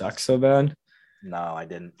why he sucks so bad? No, I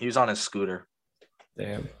didn't. He was on his scooter.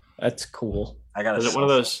 Damn, that's cool. Is it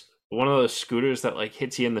one of those scooters that like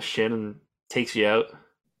hits you in the shin and takes you out?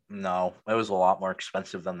 No, it was a lot more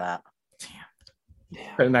expensive than that.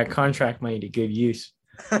 Damn. Putting that contract money to good use.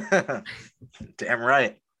 Damn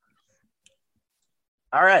right.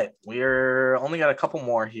 All right, we're only got a couple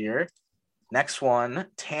more here. Next one,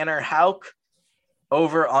 Tanner Houck,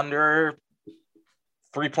 over under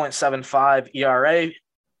 3.75 ERA.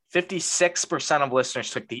 56% of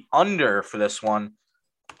listeners took the under for this one.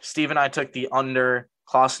 Steve and I took the under.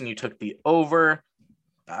 Clausen, you took the over.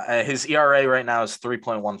 His ERA right now is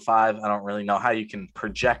 3.15. I don't really know how you can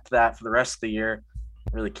project that for the rest of the year.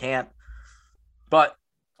 Really can't. But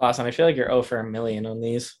Clausen, I feel like you're 0 for a million on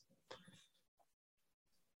these.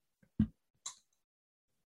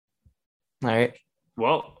 All right.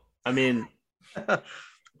 Well, I mean, I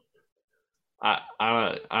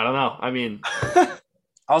don't know. I mean,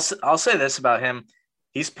 I'll say this about him.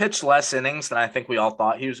 He's pitched less innings than I think we all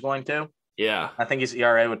thought he was going to. Yeah. I think his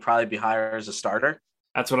ERA would probably be higher as a starter.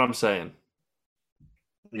 That's what I'm saying.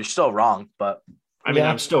 You're still wrong, but I mean,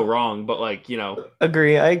 I'm still wrong, but like,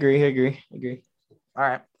 Agree. I agree. All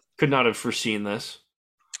right. Could not have foreseen this.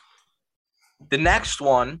 The next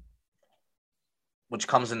one, which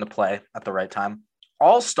comes into play at the right time.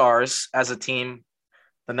 All-Stars as a team,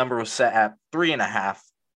 the number was set at 3.5.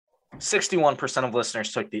 61% of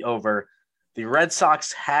listeners took the over. The Red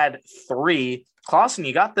Sox had 3. Clausen,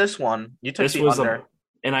 you got this one. You took the under.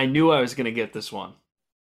 And I knew I was going to get this one.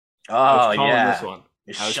 Oh, yeah. This one.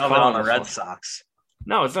 You shove it on the Red Sox.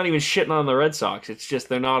 No, it's not even shitting on the Red Sox. It's just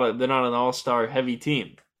they're not an all-star heavy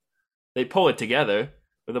team. They pull it together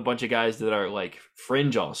with a bunch of guys that are like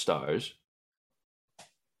fringe all-stars.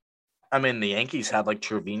 I mean, the Yankees had like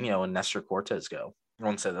Trevino and Nestor Cortez go. I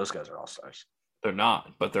won't say those guys are all-stars. They're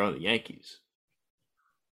not, but they're on the Yankees.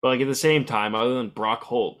 But like at the same time, other than Brock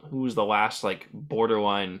Holt, who was the last like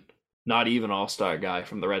borderline, not even all-star guy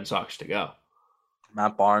from the Red Sox to go.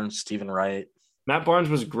 Matt Barnes, Stephen Wright. Matt Barnes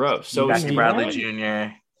was gross. So was Jackie Bradley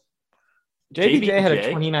Jr. JBJ had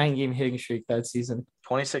a 29-game hitting streak that season.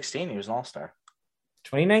 2016, he was an all-star.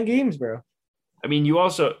 29 games, bro. I mean, you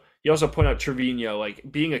also point out Trevino, like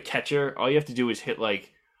being a catcher, all you have to do is hit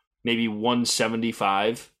like maybe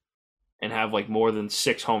 175 and have like more than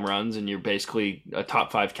 6 home runs, and you're basically a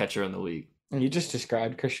top 5 catcher in the league. And you just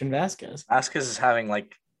described Christian Vasquez. Vasquez is having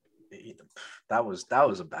like that was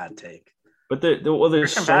a bad take. But there's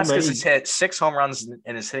Christian so Vasquez many... has hit 6 home runs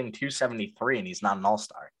and is hitting 273, and he's not an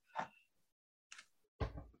all-star.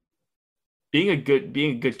 Being a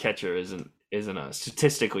good catcher isn't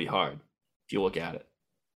statistically hard if you look at it.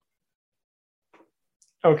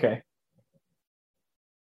 Okay.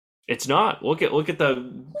 It's not. Look at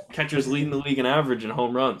the catchers leading the league in average and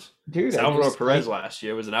home runs. Dude, Salvador Perez last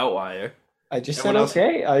year was an outlier. I just said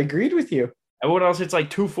okay. I agreed with you. Everyone else hits like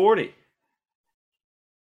 240.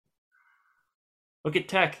 Look at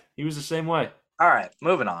Tech. He was the same way. All right,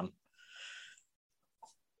 moving on.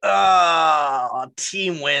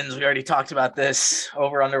 Team wins. We already talked about this.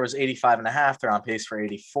 Over-under was 85.5. They're on pace for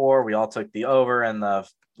 84. We all took the over, and the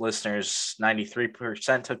listeners,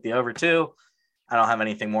 93% took the over too. I don't have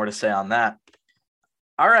anything more to say on that.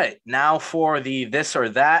 All right, now for the this or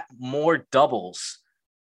that, more doubles.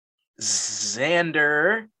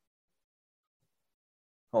 Xander.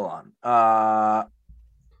 Hold on.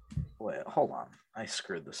 Wait, hold on. I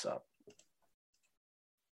screwed this up.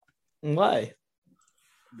 Why?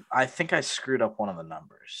 I think I screwed up one of the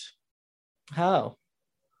numbers. How?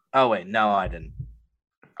 Oh, wait. No, I didn't.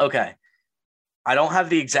 Okay. I don't have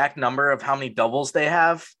the exact number of how many doubles they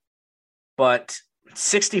have, but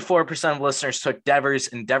 64% of listeners took Devers,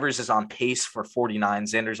 and Devers is on pace for 49.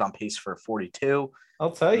 Xander's on pace for 42.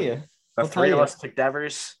 I'll tell you. The three of us took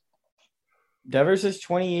Devers. Devers is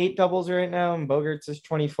 28 doubles right now, and Bogaerts is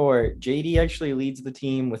 24. JD actually leads the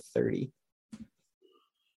team with 30.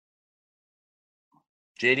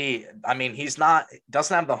 JD, I mean,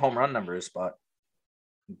 doesn't have the home run numbers, but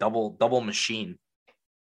double machine.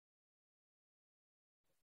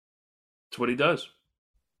 That's what he does.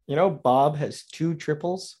 You know, Bob has 2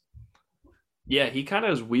 triples. Yeah, he kind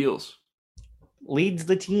of has wheels. Leads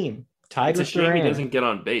the team. Tied with Duran. It's a shame Duran. he doesn't get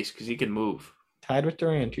on base because he can move. Tied with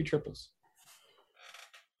Duran, 2 triples.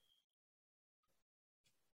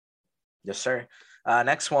 Yes, sir.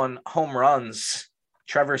 Next one, home runs.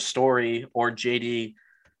 Trevor Story or JD.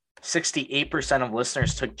 68% of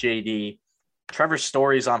listeners took JD. Trevor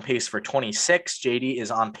Story is on pace for 26. JD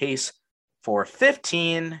is on pace for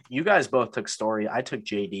 15. You guys both took Story. I took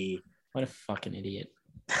JD. What a fucking idiot.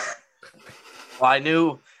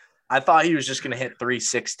 Well, I thought he was just going to hit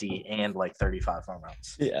 360 and like 35 home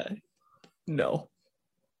runs. Yeah. No.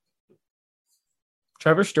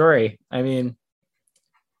 Trevor Story. I mean,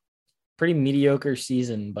 pretty mediocre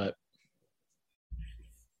season, but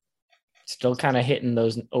still kind of hitting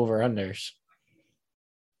those over-unders.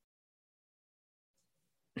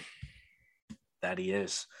 That he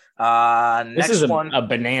is. This Next is one. a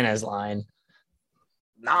bananas line.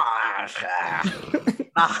 Nah.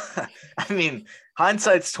 I mean,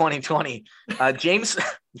 hindsight's 2020.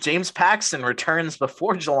 James Paxton returns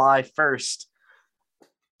before July 1st.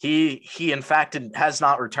 He in fact has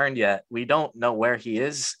not returned yet. We don't know where he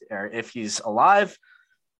is or if he's alive.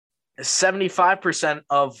 75%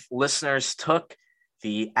 of listeners took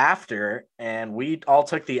the after, and we all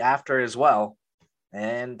took the after as well.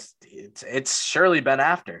 And it's surely been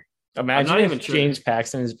after. Imagine if James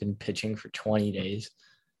Paxton has been pitching for 20 days.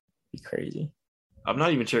 It'd be crazy. I'm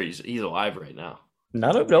not even sure he's alive right now.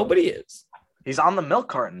 Nobody is. He's on the milk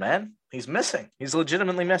carton, man. He's missing. He's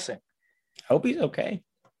legitimately missing. Hope he's okay.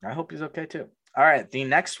 I hope he's okay too. All right, the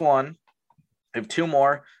next one. I have 2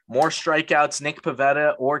 more. More strikeouts, Nick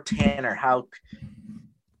Pivetta or Tanner Houck.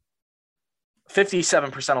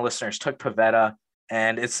 57% of listeners took Pivetta,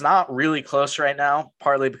 and it's not really close right now,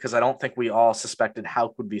 partly because I don't think we all suspected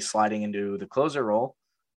Houck would be sliding into the closer role.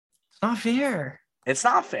 It's not fair. It's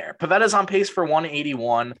not fair. Pavetta's on pace for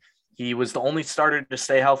 181. He was the only starter to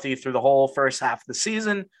stay healthy through the whole first half of the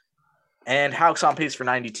season. And Houck's on pace for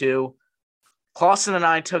 92. Clausen and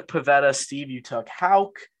I took Pavetta. Steve, you took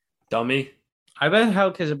Houck. Dummy. I bet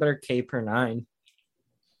Houck has a better K per 9.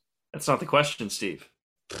 That's not the question, Steve.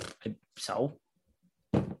 So?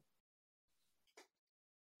 All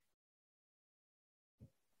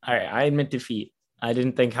right, I admit defeat. I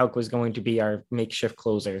didn't think Houck was going to be our makeshift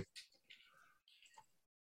closer.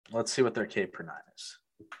 Let's see what their K per 9 is.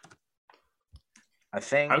 I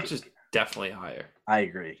think Houck's is definitely higher. I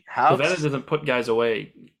agree. Pavetta doesn't put guys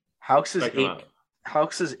away. Houck's is Check him 8. out.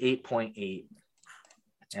 Houck's is 8.8.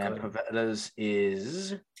 And good. Pavetta's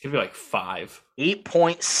is It's gonna be like 5.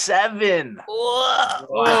 8.7.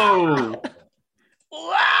 Whoa!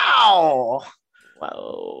 Wow.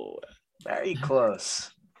 Whoa. Very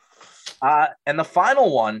close. And the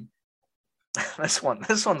final one, this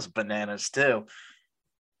one's bananas too,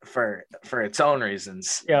 for its own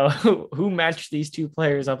reasons. Yo, who matched these two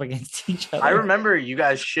players up against each other? I remember you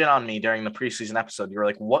guys shit on me during the preseason episode. You were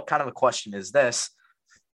like, "What kind of a question is this?"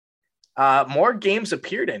 More games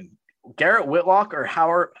appeared in Garrett Whitlock or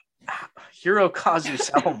Hirokazu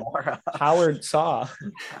Sawamura. Howard Saw.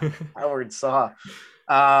 Howard Saw.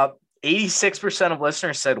 86% of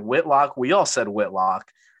listeners said Whitlock. We all said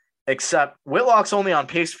Whitlock, except Whitlock's only on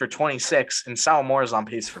pace for 26 and Sawamura's on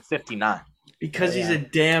pace for 59. Because he's a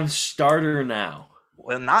damn starter now.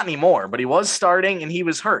 Well, not anymore, but he was starting and he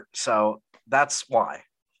was hurt. So that's why.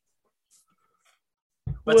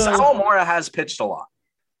 But Sawamura has pitched a lot.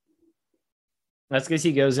 That's because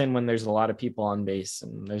he goes in when there's a lot of people on base,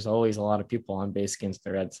 and there's always a lot of people on base against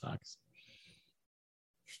the Red Sox.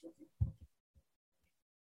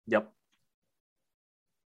 Yep.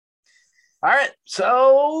 All right.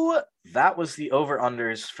 So that was the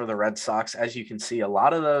over-unders for the Red Sox. As you can see, a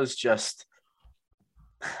lot of those just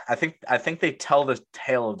I think they tell the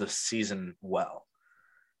tale of the season well.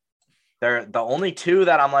 They're the only two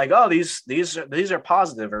that I'm like, oh, these are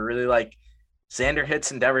positive, or really like Xander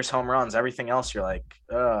hits and Devers home runs. Everything else, you're like,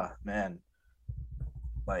 oh man,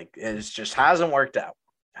 like it just hasn't worked out.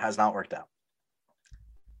 Has not worked out.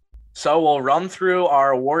 So we'll run through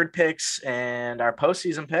our award picks and our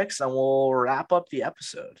postseason picks, and we'll wrap up the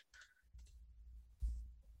episode.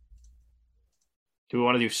 Do we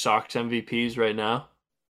want to do Sox MVPs right now?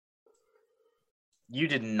 You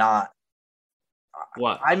did not.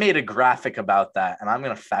 What? I made a graphic about that, and I'm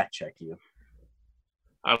going to fact check you.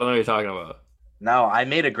 I don't know what you're talking about. No, I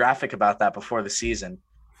made a graphic about that before the season.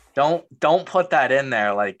 Don't put that in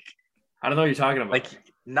there. Like, I don't know what you're talking about. like,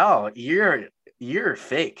 no, you're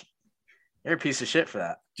fake. You're a piece of shit for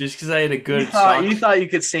that. Just because I had a good You thought you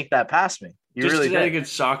could sneak that past me. You just really because I had a did. good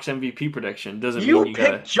Sox MVP prediction doesn't You mean you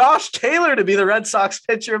picked gotta. Josh Taylor to be the Red Sox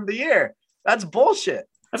pitcher of the year. That's bullshit.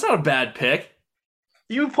 That's not a bad pick.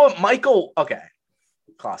 You put Michael. Okay,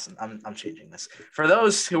 Clausen, I'm changing this for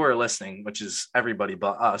those who are listening, which is everybody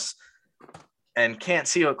but us, and can't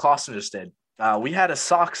see what Clausen just did. We had a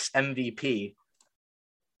Sox MVP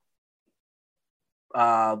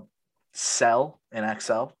cell in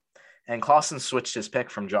Excel, and Clausen switched his pick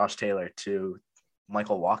from Josh Taylor to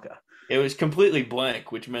Michael Wacha. It was completely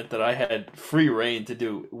blank, which meant that I had free reign to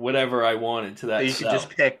do whatever I wanted to that So you could cell. just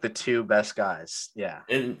pick the two best guys. Yeah,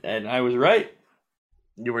 And I was right.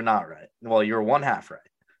 you were not right. Well, you were one half right.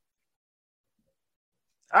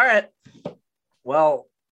 All right. Well,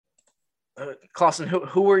 Clausen,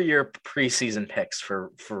 who were your preseason picks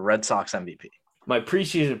for Red Sox MVP? My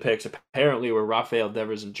preseason picks apparently were Rafael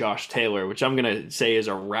Devers and Josh Taylor, which I'm going to say is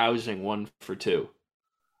a rousing 1-for-2.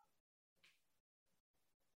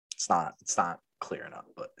 It's not clear enough,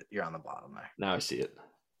 but you're on the bottom there. Now I see it.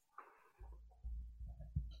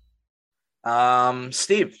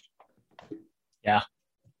 Steve. Yeah.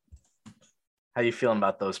 How you feeling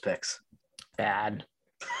about those picks? Bad.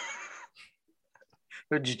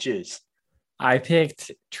 Who'd you choose? I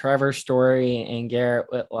picked Trevor Story and Garrett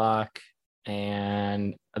Whitlock,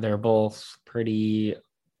 and they're both pretty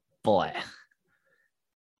bleh.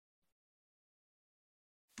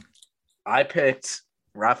 I picked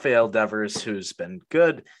Rafael Devers, who's been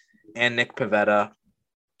good, and Nick Pivetta.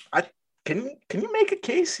 Can you make a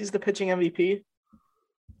case he's the pitching MVP? I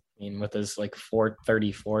mean, with his like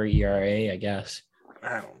 4.34 ERA, I guess.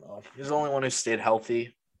 I don't know. He's the only one who stayed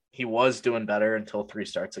healthy. He was doing better until 3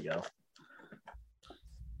 starts ago.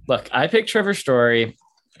 Look, I picked Trevor Story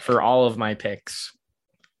for all of my picks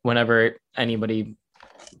whenever anybody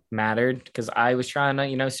mattered, because I was trying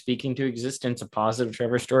to, speak into existence a positive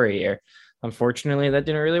Trevor Story here. Unfortunately, that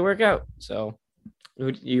didn't really work out. So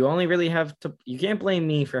you only really have to, you can't blame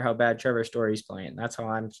me for how bad Trevor Story's playing. That's all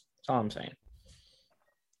I'm saying.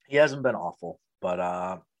 He hasn't been awful,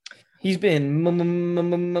 but He's been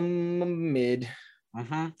mid.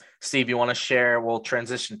 Steve, you want to share? We'll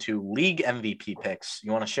transition to league MVP picks.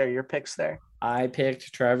 You want to share your picks there? I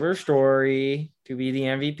picked Trevor Story to be the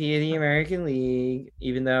MVP of the American League,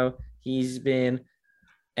 even though he's been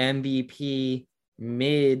MVP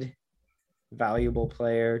mid valuable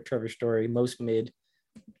player. Trevor Story, most mid.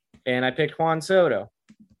 And I picked Juan Soto.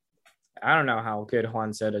 I don't know how good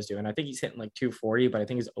Juan Soto's doing. I think he's hitting like 240, but I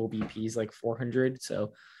think his OBP is like 400.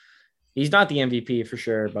 So he's not the MVP for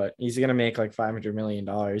sure, but he's going to make like $500 million,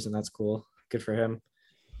 and that's cool. Good for him.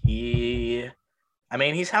 He's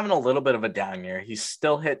having a little bit of a down year. He's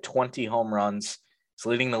still hit 20 home runs. He's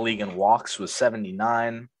leading the league in walks with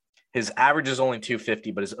 79. His average is only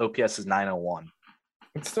 250, but his OPS is 901.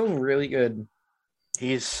 It's still really good.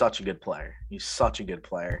 He's such a good player. We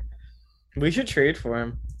should trade for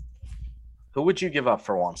him. Who would you give up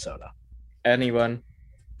for Juan Soto? Anyone.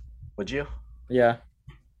 Would you? Yeah.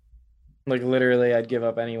 Like literally, I'd give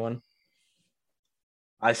up anyone.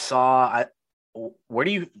 Where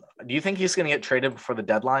do you think he's going to get traded before the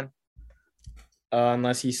deadline?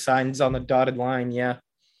 Unless he signs on the dotted line, yeah.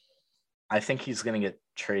 I think he's going to get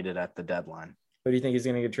traded at the deadline. Who do you think he's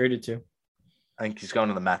going to get traded to? I think he's going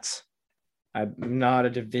to the Mets. I'm not a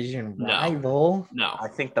division No. rival. No. I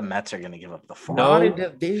think the Mets are going to give up the farm. No. Not a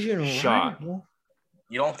division shot. rival.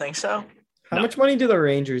 You don't think so? How No. much money do the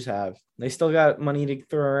Rangers have? They still got money to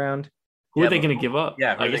throw around. Who Yeah, are they but- going to give up?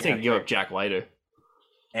 yeah, who I are guess they they gonna can give trade? up Jack Leiter.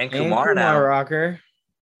 And And Kumar now. Rocker.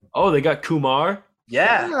 Oh, they got Kumar.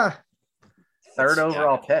 Yeah. Third That's-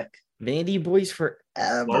 overall pick. Vandy boys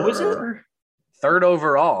forever. What was it? Third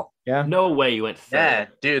overall. Yeah. No way you went third. Yeah,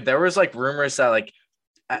 dude. There was like rumors that like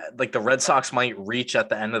the Red Sox might reach at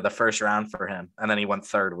the end of the first round for him, and then he went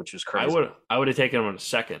third, which was crazy. I would have taken him in a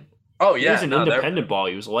second. Oh He yeah, was an independent ball.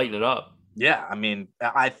 He was lighting it up. Yeah, I mean,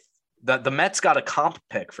 the Mets got a comp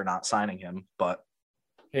pick for not signing him, but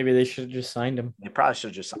Maybe they should have just signed him. they probably should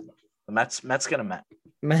have just signed him. The Mets gonna Met.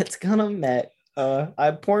 Met's gonna Met.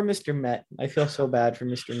 Poor Mr. Met. I feel so bad for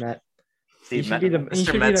Mr. Met. He Steve should Met, be the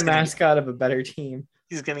Mr. Met's gonna, mascot of a better team.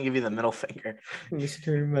 he's gonna give you the middle finger.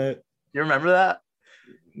 Mr. Met. You remember that?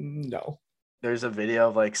 No. There's a video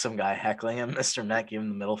of like some guy heckling him. Mr. Met gave him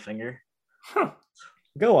the middle finger.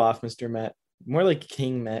 Go off, Mr. Met. More like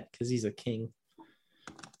King Met because he's a king.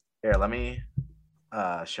 Here, let me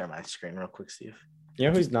share my screen real quick, Steve. You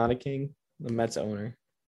know who's not a king? The Mets owner.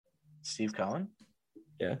 Steve Cohen?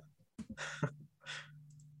 Yeah. Can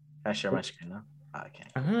I share my screen now? I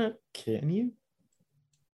can't. Can you?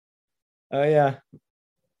 Oh yeah.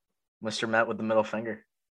 Mr. Met with the middle finger.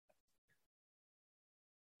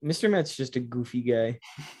 Mr. Met's just a goofy guy.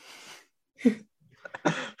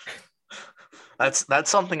 That's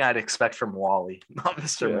something I'd expect from Wally, not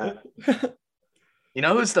Mr. Met. Yeah. You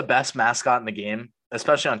know who's the best mascot in the game,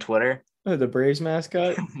 especially on Twitter? Oh, the Braves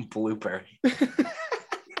mascot. Blooper.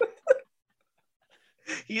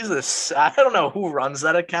 I don't know who runs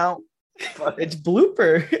that account, but It's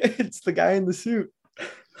Blooper. It's the guy in the suit.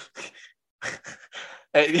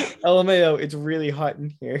 LMAO, it's really hot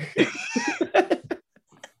in here.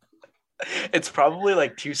 it's probably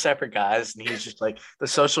like two separate guys, and he's just like the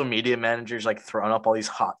social media manager's like throwing up all these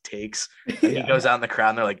hot takes. And he Yeah. goes out in the crowd,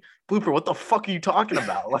 and they're like, "Blooper, what the fuck are you talking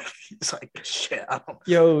about?" Like he's like, "Shit, I don't."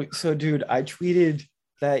 Yo, so dude, I tweeted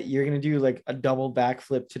that you're gonna do like a double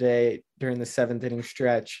backflip today during the 7th inning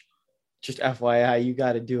stretch. Just FYI, you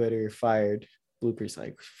got to do it or you're fired. Blooper's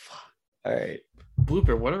like, fuck. All right.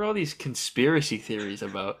 Blooper, what are all these conspiracy theories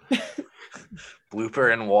about?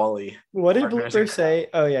 Blooper and Wally. What did Partners in Blooper say?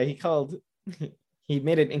 Oh yeah, he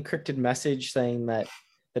made an encrypted message saying that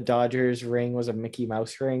the Dodgers ring was a Mickey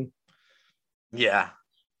Mouse ring. Yeah.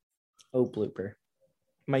 Oh, Blooper,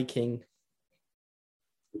 my king.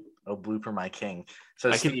 Oh, Blooper, my king.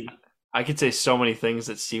 So I Steve, could say so many things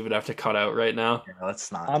that Steve would have to cut out right now. yeah,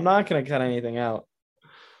 let's not. I'm not gonna cut anything out.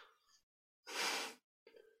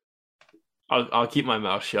 I'll keep my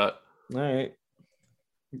mouth shut. All right.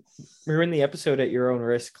 Ruin the episode at your own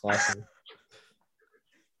risk, Clausen.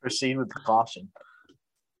 Proceed with caution.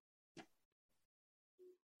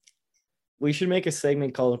 We should make a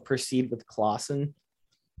segment called "Proceed with Clausen,"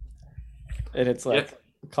 and it's like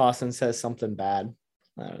Clausen says something bad.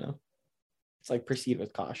 I don't know. It's like proceed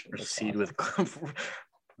with caution. Proceed with.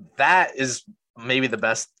 That is maybe the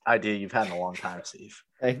best idea you've had in a long time, Steve.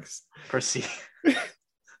 Thanks. Proceed.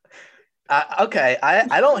 Okay,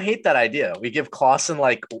 I don't hate that idea. We give Clausen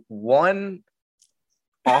like one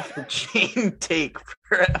off the chain take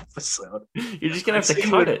per episode. You're just gonna have to Proceed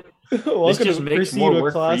cut with- it. Welcome just to makes Proceed more with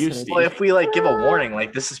work for you, Clausen. Steve. Well, if we like give a warning,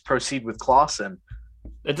 like this is proceed with Clausen.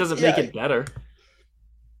 That doesn't Yeah. make it better.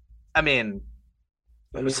 I mean,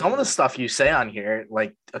 some of the stuff you say on here,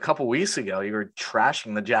 like a couple weeks ago, you were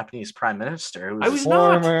trashing the Japanese prime minister. I was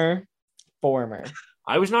not. Former.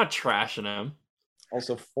 I was not trashing him.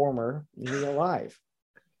 Also formerly alive.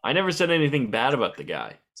 I never said anything bad about the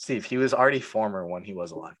guy. Steve, he was already former when he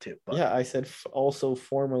was alive too. But. Yeah, I said also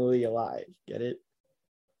formerly alive. Get it?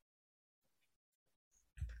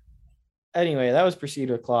 Anyway, that was Proceed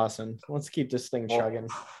with Clausen. Let's keep this thing chugging.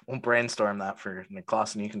 We'll brainstorm that for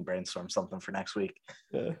Clausen. You can brainstorm something for next week.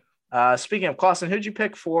 Yeah. Speaking of Clausen, who'd you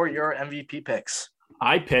pick for your MVP picks?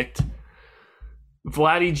 I picked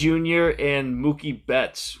Vladdy Jr. and Mookie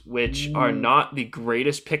Betts, which are not the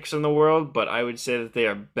greatest picks in the world, but I would say that they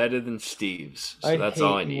are better than Steve's. So that's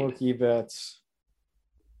all I need. Mookie Betts.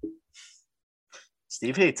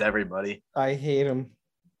 Steve hates everybody. I hate him.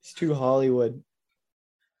 He's too Hollywood.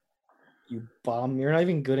 You bum. You're not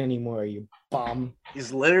even good anymore, you bum.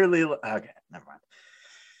 He's literally... Okay, never mind.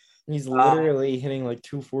 He's literally hitting like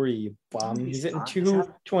 240, you bum. He's hitting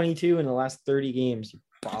 222 in the last 30 games, you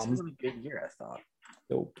bum. It's a really good year, I thought.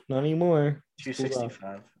 Nope, not anymore.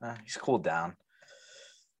 265. He's cooled down.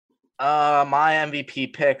 My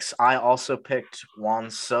MVP picks, I also picked Juan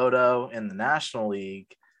Soto in the National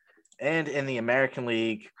League. And in the American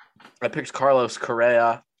League, I picked Carlos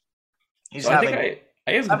Correa.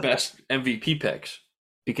 I have the best MVP picks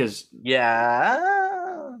because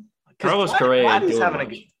Carlos Correa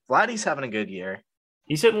Vladdy's having a good year.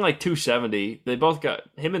 He's hitting like 270. They both got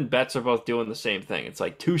him and Betts are both doing the same thing. It's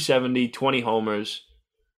like 270, 20 homers.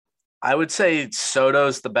 I would say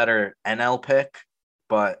Soto's the better NL pick,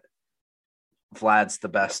 but Vlad's the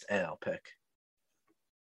best AL pick.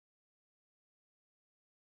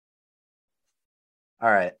 All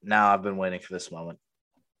right, now I've been waiting for this moment.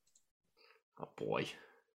 Oh boy.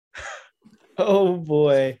 Oh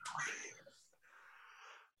boy.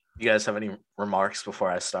 You guys have any remarks before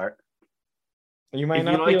I start? You might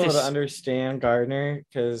not be able to understand Gardner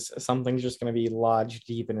because something's just going to be lodged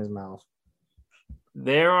deep in his mouth.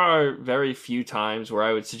 There are very few times where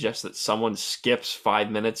I would suggest that someone skips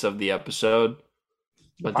 5 minutes of the episode,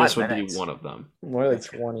 but this would be one of them. More like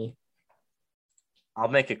 20. I'll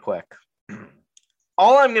make it quick.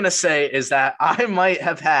 All I'm going to say is that I might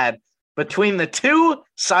have had, between the two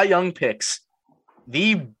Cy Young picks,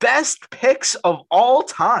 the best picks of all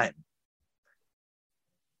time.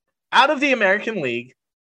 Out of the American League,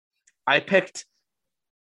 I picked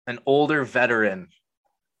an older veteran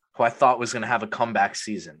who I thought was going to have a comeback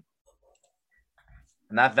season.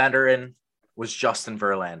 And that veteran was Justin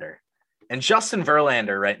Verlander. And Justin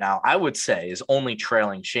Verlander right now, I would say, is only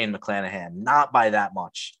trailing Shane McClanahan, not by that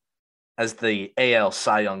much, as the AL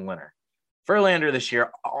Cy Young winner. Verlander this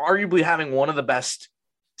year, arguably having one of the best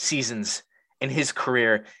seasons in his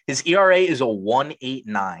career. His ERA is a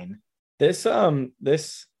 1.89.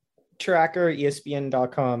 This tracker,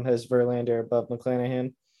 ESPN.com, has Verlander above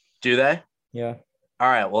McClanahan. Do they? Yeah. All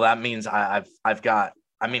right. Well, that means I've got.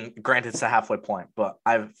 I mean, granted, it's a halfway point, but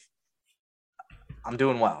I'm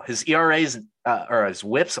doing well. His ERA's or his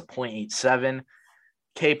WHIP's a 0.87.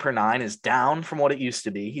 K per 9 is down from what it used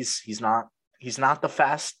to be. He's not the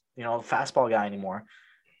fastball guy anymore.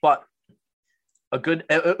 But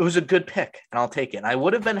it was a good pick, and I'll take it. And I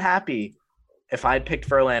would have been happy if I had picked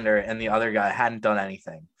Verlander and the other guy hadn't done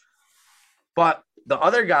anything. But the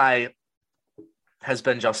other guy has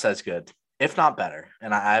been just as good, if not better.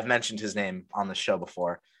 And I've mentioned his name on the show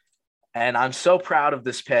before. And I'm so proud of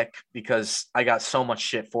this pick because I got so much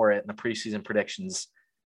shit for it in the preseason predictions.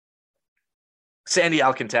 Sandy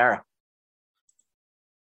Alcantara.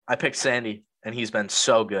 I picked Sandy, and he's been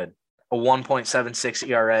so good. A 1.76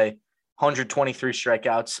 ERA, 123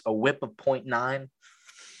 strikeouts, a WHIP of 0.9.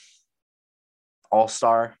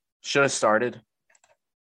 All-star. Should have started.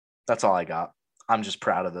 That's all I got. I'm just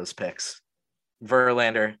proud of those picks.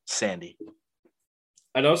 Verlander, Sandy.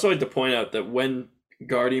 I'd also like to point out that when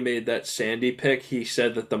Gardy made that Sandy pick, he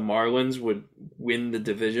said that the Marlins would win the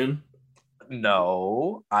division.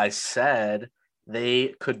 No, I said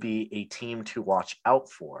they could be a team to watch out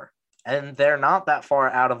for. And they're not that far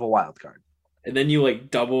out of a wild card. And then you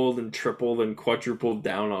doubled and tripled and quadrupled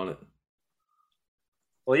down on it.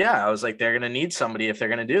 Well, yeah, I was like, they're going to need somebody if they're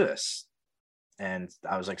going to do this. And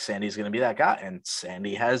I was like, Sandy's going to be that guy. And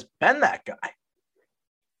Sandy has been that guy.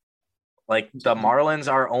 The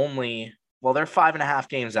Marlins are only, they're 5.5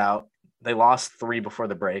 games out. They lost 3 before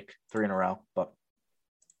the break, 3 in a row. But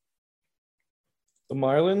the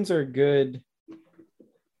Marlins are good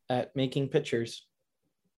at making pitchers.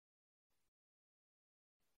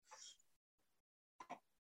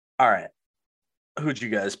 All right. Who'd you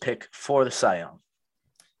guys pick for the Cy Young?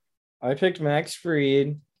 I picked Max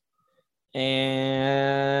Fried.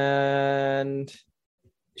 and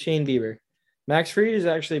Shane Bieber. Max Fried has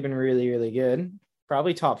actually been really, really good.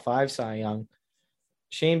 Probably top 5 Cy Young.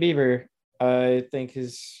 Shane Bieber, I think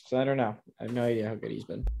I don't know. I have no idea how good he's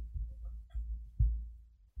been.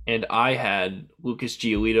 And I had Lucas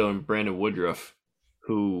Giolito and Brandon Woodruff,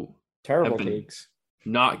 who Terrible have been takes.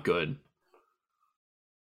 not good.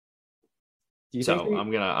 So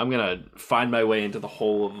I'm gonna find my way into the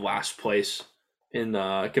hole of last place in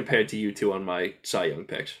compared to you two on my Cy Young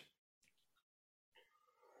picks.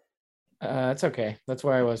 That's okay. That's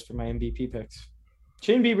where I was for my MVP picks.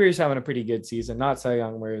 Shane Bieber is having a pretty good season, not Cy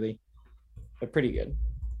Young worthy, but pretty good.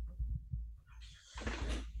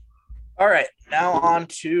 All right, now on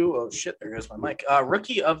to there goes my mic.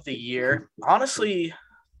 Rookie of the year. Honestly,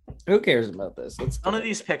 who cares about this? None of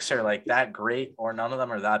these picks are like that great, or none of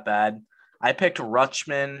them are that bad. I picked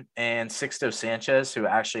Rutschman and Sixto Sanchez, who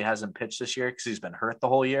actually hasn't pitched this year because he's been hurt the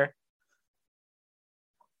whole year.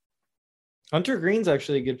 Hunter Green's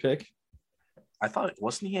actually a good pick.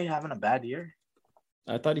 Wasn't he having a bad year?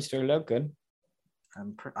 I thought he started out good.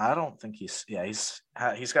 I don't think he's got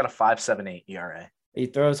a 5.78 ERA. He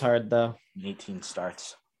throws hard though. 18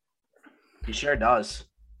 starts. He sure does.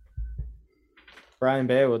 Brian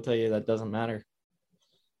Bay will tell you that doesn't matter.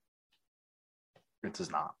 It does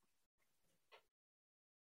not.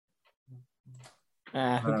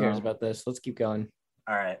 Who cares about this? Let's keep going.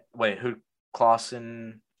 All right. Wait, who?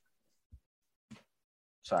 Clausen?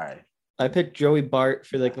 Sorry. I picked Joey Bart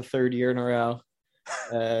for like the 3rd year in a row.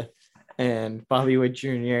 And Bobby Wood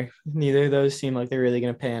Jr. Neither of those seem like they're really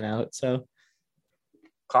going to pan out. So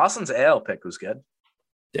Clausen's AL pick was good.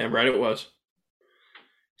 Damn right it was.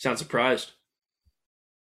 Sound surprised.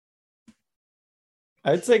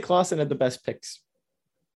 I'd say Clausen had the best picks.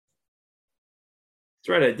 That's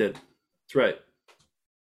right, I did. That's right.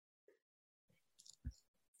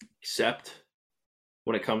 Except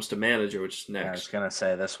when it comes to manager, which is next. Yeah, I was gonna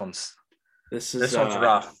say this one's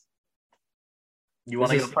rough. You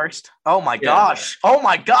want to go first? Oh my gosh! Oh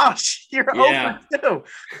my gosh! You're over too.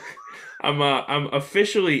 I'm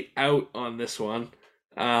officially out on this one.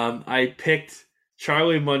 I picked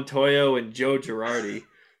Charlie Montoyo and Joe Girardi,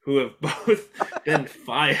 who have both been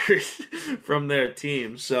fired from their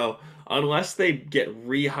team. So unless they get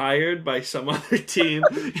rehired by some other team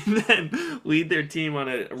and then lead their team on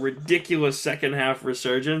a ridiculous second half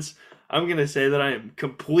resurgence, I'm going to say that I am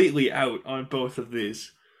completely out on both of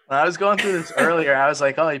these. When I was going through this earlier, I was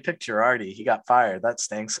like, oh, you picked Girardi. He got fired. That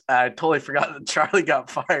stinks. I totally forgot that Charlie got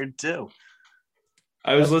fired too.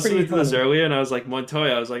 I was listening to this earlier and I was like,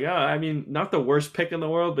 Montoya. I was like, not the worst pick in the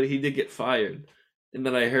world, but he did get fired. And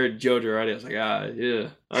then I heard Joe Girardi. I was like, yeah,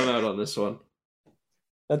 I'm out on this one.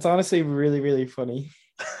 That's honestly really, really funny.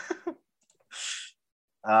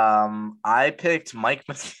 I picked Mike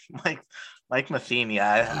Matheny.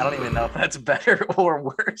 I don't even know if that's better or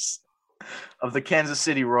worse. Of the Kansas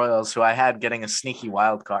City Royals, who I had getting a sneaky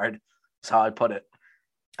wild card. That's how I put it.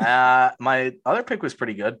 My other pick was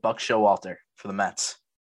pretty good. Buck Showalter for the Mets.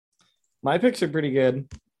 My picks are pretty good.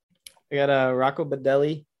 I got Rocco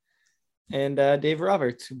Baldelli and Dave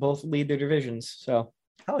Roberts, who both lead their divisions. So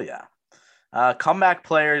hell yeah. Comeback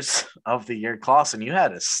players of the year. Clausen, you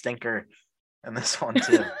had a stinker in this one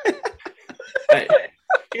too.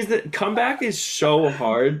 Comeback is so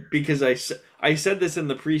hard because I said this in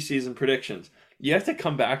the preseason predictions. You have to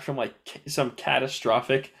come back from like some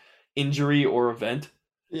catastrophic injury or event.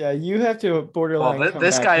 Yeah, you have to borderline. Well,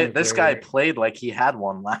 this guy played like he had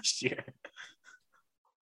one last year.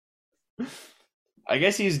 I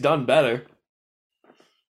guess he's done better.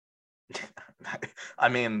 I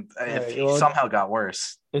mean, if he somehow got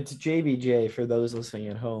worse. It's JBJ for those listening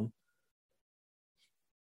at home.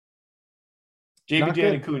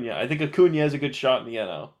 JBJ and Acuna. I think Acuna has a good shot in the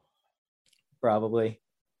NL. Probably.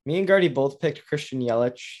 Me and Gardy both picked Christian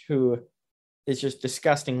Yelich, who is just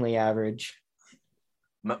disgustingly average.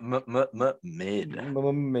 Mid.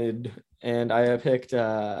 And I picked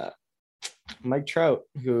Mike Trout,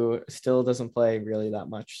 who still doesn't play really that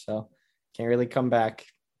much. So can't really come back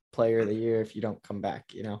player of the year if you don't come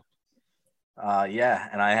back, you know. Yeah,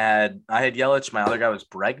 and I had Yelich. My other guy was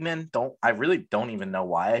Bregman. I really don't even know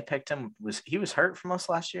why I picked him. He was hurt from us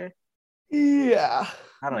last year? Yeah.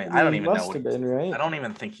 I don't even know. Must have been, right? I don't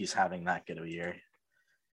even think he's having that good of a year.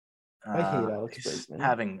 I hate Alex Bregman.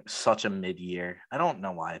 Having such a mid-year. I don't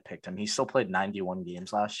know why I picked him. He still played 91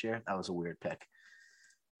 games last year. That was a weird pick.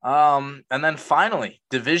 And then finally,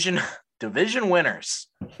 division winners.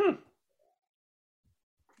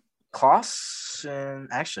 Clausen,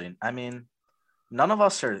 actually, I mean, none of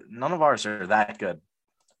ours are that good.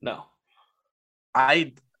 No.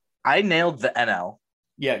 I nailed the NL.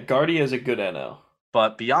 Yeah, Guardia is a good NL.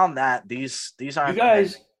 But beyond that, these aren't.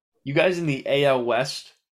 You guys in the AL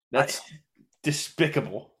West, that's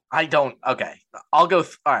despicable. I don't. Okay, I'll go.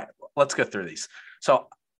 All right, let's go through these. So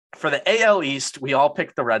for the AL East, we all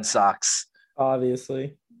picked the Red Sox.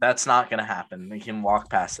 Obviously. That's not going to happen. We can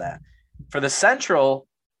walk past that. For the Central,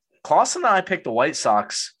 Clausen and I picked the White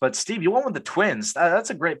Sox, but Steve, you went with the Twins.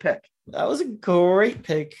 That's a great pick. That was a great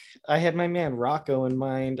pick. I had my man Rocco in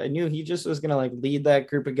mind. I knew he just was going to like lead that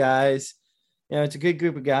group of guys. You know, it's a good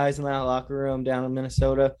group of guys in that locker room down in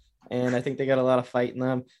Minnesota, and I think they got a lot of fight in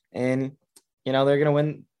them. And you know, they're going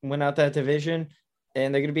to win out that division,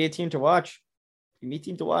 and they're going to be a team to watch. Be a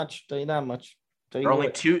team to watch. Tell you that much. They're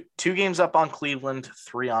only two games up on Cleveland,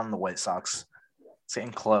 3 on the White Sox. It's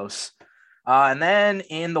getting close. And then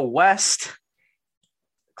in the West,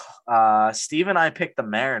 Steve and I picked the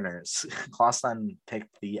Mariners. Clausen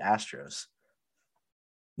picked the Astros.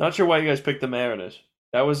 Not sure why you guys picked the Mariners.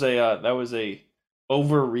 That was a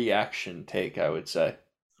overreaction take, I would say.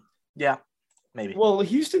 Yeah, maybe. Well,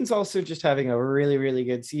 Houston's also just having a really, really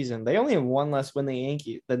good season. They only have one less than the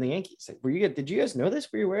Yankees. Did you guys know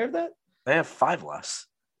this? Were you aware of that? They have 5 less.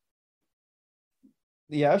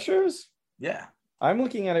 The Astros? Yeah. I'm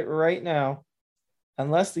looking at it right now.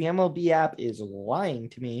 Unless the MLB app is lying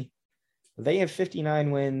to me, they have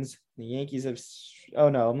 59 wins. The Yankees have. Oh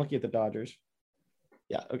no, I'm looking at the Dodgers.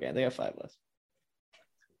 Yeah, okay, they have 5 less.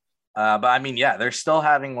 But I mean, yeah, they're still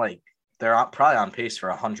having they're probably on pace for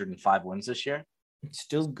 105 wins this year. It's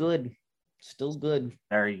still good. Still good.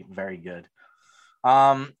 Very, very good.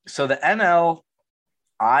 So the NL,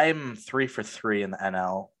 I'm 3 for 3 in the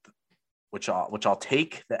NL, which I'll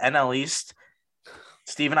take. The NL East,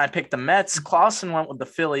 Steve and I picked the Mets. Clausen went with the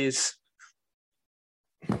Phillies.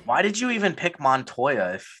 Why did you even pick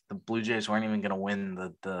Montoya if the Blue Jays weren't even going to win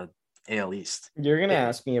the AL East? You're going to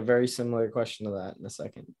ask me a very similar question to that in a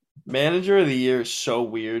second. Manager of the year is so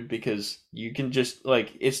weird because you can just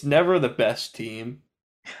it's never the best team.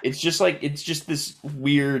 It's just this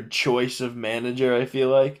weird choice of manager, I feel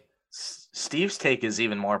like. Steve's take is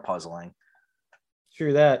even more puzzling.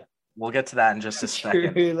 True that. We'll get to that in just a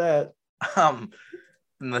second. True that.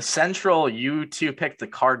 In the Central, you two picked the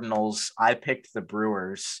Cardinals. I picked the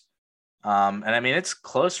Brewers. And I mean, it's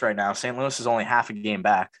close right now. St. Louis is only half a game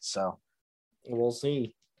back, so we'll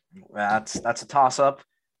see. That's a toss-up.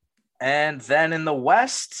 And then in the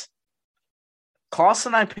West,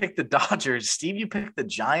 Clausen and I picked the Dodgers. Steve, you picked the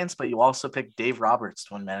Giants, but you also picked Dave Roberts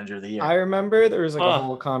to win Manager of the Year. I remember there was a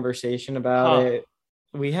whole conversation about it.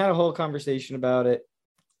 We had a whole conversation about it.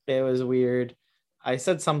 It was weird. I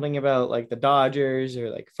said something about the Dodgers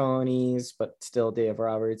or phonies, but still Dave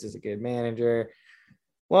Roberts is a good manager.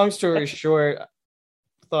 Long story short,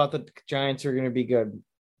 thought that the Giants are going to be good.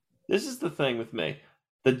 This is the thing with me.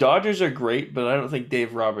 The Dodgers are great, but I don't think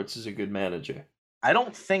Dave Roberts is a good manager. I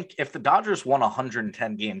don't think if the Dodgers won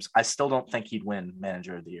 110 games, I still don't think he'd win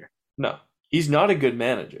Manager of the Year. No, he's not a good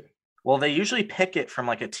manager. Well, they usually pick it from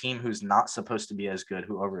a team who's not supposed to be as good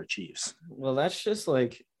who overachieves. Well, that's just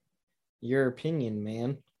your opinion,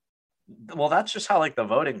 man. Well, that's just how the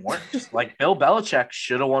voting works. Bill Belichick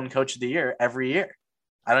should have won Coach of the Year every year.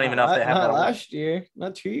 I don't even know if they have that last year,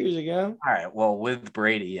 not 2 years ago. All right, well, with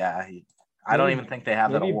Brady, yeah, I don't even think they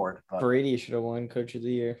have that award. But Brady should have won Coach of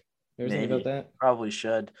the Year. There's anything about that? Probably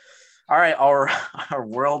should. All right, our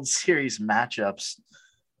World Series matchups.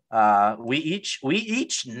 We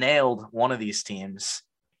each nailed one of these teams.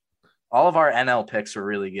 All of our NL picks were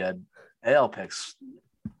really good. AL picks,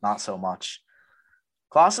 not so much.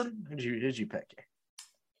 Clausen, who did you pick?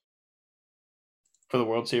 For the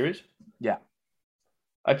World Series? Yeah.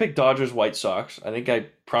 I picked Dodgers, White Sox. I think I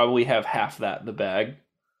probably have half that in the bag.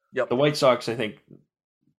 Yep. The White Sox, I think,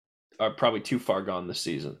 are probably too far gone this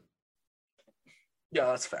season. Yeah,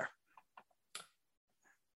 that's fair.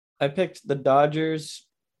 I picked the Dodgers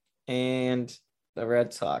and the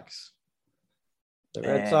Red Sox. The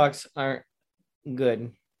Red Sox aren't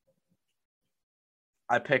good.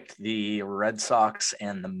 I picked the Red Sox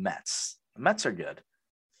and the Mets. The Mets are good.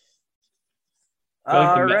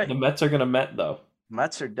 The Mets are going to Met, though.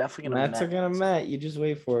 Mets are definitely going to Met. Mets are going to Met. You just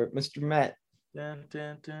wait for it, Mr. Met. Dun,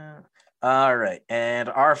 dun, dun. All right. And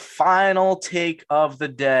our final take of the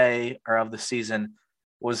day or of the season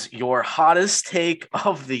was your hottest take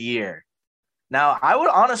of the year. Now, I would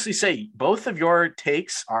honestly say both of your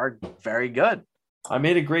takes are very good. I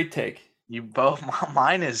made a great take.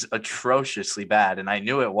 Mine is atrociously bad, and I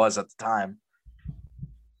knew it was at the time.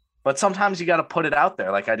 But sometimes you got to put it out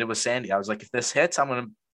there, like I did with Sandy. I was like, if this hits, I'm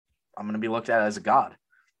gonna be looked at as a god.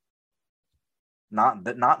 Not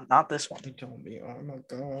this one. Don't be. I'm a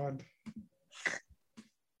god.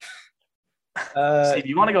 Steve,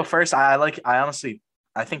 you want to go first? I honestly,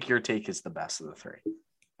 I think your take is the best of the three.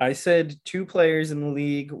 I said 2 players in the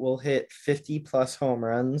league will hit 50 plus home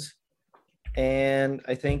runs, and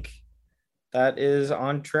I think that is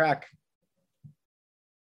on track.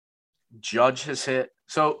 Judge has hit.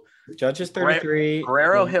 So Judge is 33.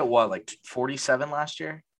 Guerrero hit what, like 47 last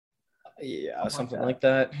year? Yeah, something like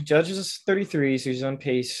that. Judge is 33, so he's on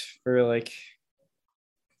pace for like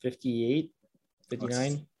 58,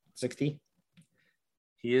 59, 60.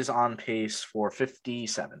 He is on pace for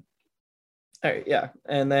 57. All right, yeah.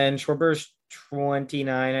 And then Schwarber's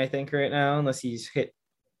 29, I think, right now, unless he's hit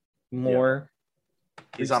more. Yeah.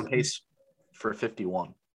 He's on pace for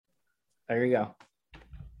 51. There you go.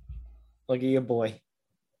 Look at you, boy.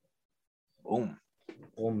 Boom.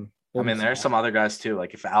 Boom. I mean, there are some other guys too.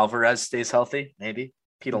 Like if Alvarez stays healthy, maybe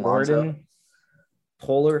Pete Alonso, Gordon,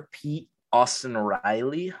 Polar Pete, Austin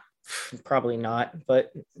Riley. Probably not,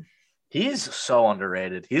 but he's so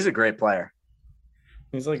underrated. He's a great player.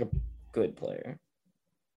 He's like a good player.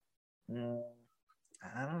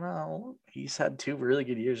 I don't know. He's had 2 really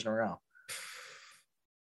good years in a row.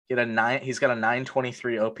 He's got a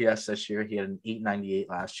 923 OPS this year. He had an 898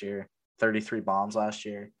 last year, 33 bombs last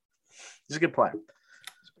year. He's a good player.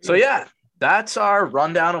 So yeah, that's our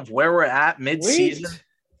rundown of where we're at mid-season. Wait.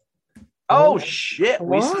 Oh shit.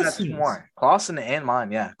 We still got Clausen's. 2 more. Clausen and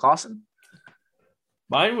mine, yeah. Clausen?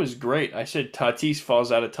 Mine was great. I said Tatis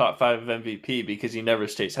falls out of top 5 of MVP because he never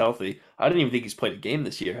stays healthy. I didn't even think he's played a game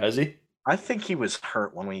this year, has he? I think he was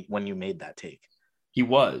hurt when you made that take. He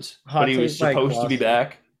was, Hot but he was take by supposed to be Clausen.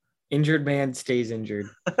 back. Injured man stays injured.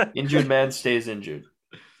 Injured man stays injured.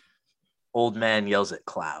 Old man yells at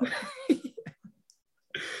cloud.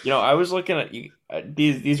 You know, I was looking at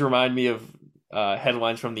these remind me of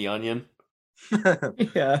headlines from The Onion.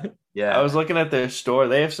 Yeah. Yeah. I was looking at their store.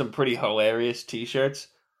 They have some pretty hilarious T-shirts.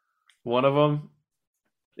 One of them,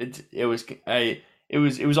 it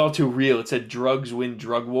was all too real. It said "Drugs win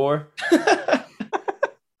drug war." I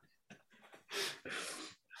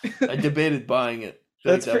debated buying it.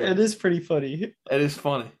 It is pretty funny. It is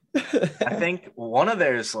funny. I think one of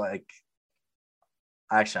theirs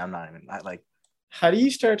actually I'm not even How do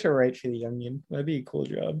you start to write for The Onion? That'd be a cool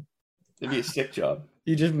job. It'd be a sick job.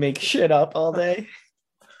 You just make shit up all day.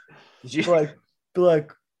 you,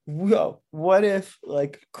 like, whoa, what if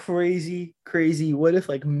crazy, what if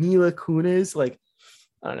Mila Kunis,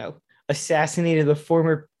 I don't know, assassinated the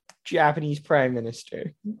former Japanese prime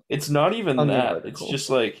minister? It's not even On the that. article.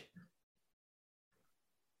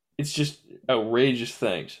 It's just outrageous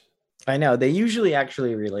things. I know. They usually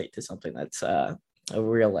actually relate to something that's a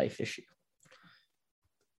real life issue.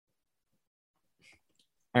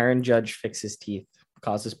 Aaron Judge fixes teeth,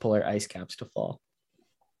 causes polar ice caps to fall.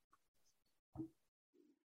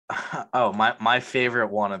 Oh, my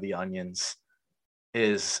favorite one of the Onions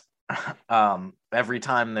is every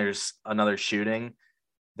time there's another shooting,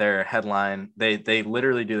 their headline, they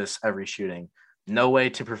literally do this every shooting. No way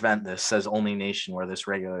to prevent this, says only nation where this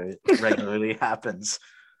regularly happens.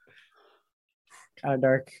 Kind of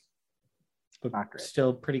dark, but Not great.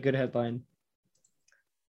 still pretty good headline.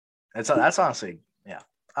 That's honestly, yeah.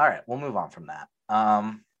 All right, we'll move on from that.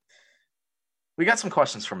 We got some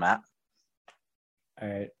questions from Matt. All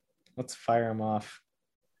right, let's fire him off.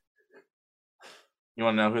 You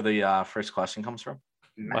want to know who the first question comes from?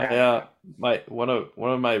 One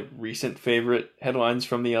of my recent favorite headlines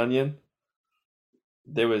from The Onion.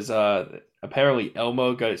 There was apparently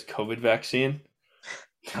Elmo got his COVID vaccine.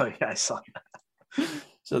 Oh yeah, I saw that.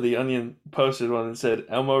 So The Onion posted one and said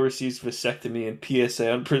Elmo receives vasectomy and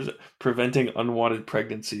PSA on preventing unwanted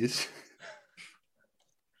pregnancies.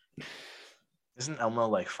 Isn't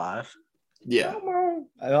Elmo 5? Yeah.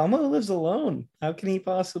 Elmo lives alone. How can he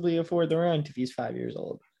possibly afford the rent if he's 5 years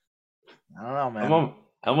old? I don't know, man.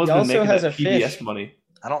 Elmo's He been also making has that a PBS fish. money.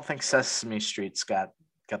 I don't think Sesame Street's got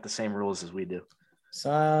the same rules as we do.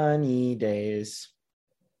 Sunny days.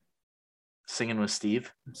 Singing with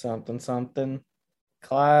Steve. Something.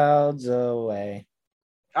 Clouds away.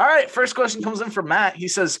 All right, first question comes in from Matt. He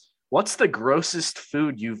says, "What's the grossest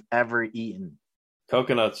food you've ever eaten?"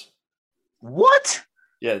 Coconuts. What?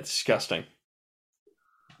 Yeah, it's disgusting.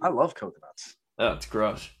 I love coconuts. Oh, it's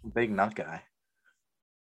gross. Big nut guy.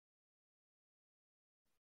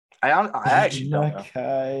 I actually don't know.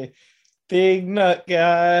 guy. Big nut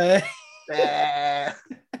guy. Eh.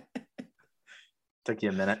 Took you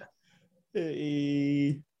a minute.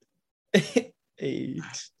 Hey. Hey.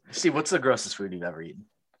 Steve, what's the grossest food you've ever eaten?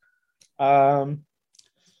 I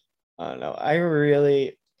don't know. I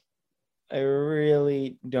really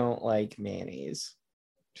don't like mayonnaise.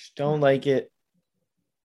 Just don't like it.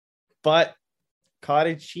 But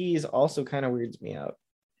Cottage cheese also kind of weirds me out.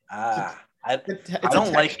 I It's don't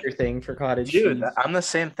a like- texture thing for cottage dude, cheese. I'm the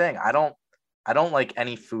same thing. I don't like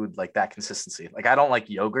any food like that consistency. Like I don't like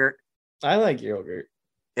yogurt. I like yogurt.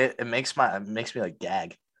 It makes me like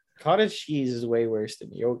gag. Cottage cheese is way worse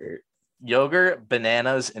than yogurt. Yogurt,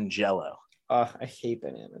 bananas, and Jello. I hate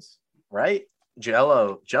bananas. Right?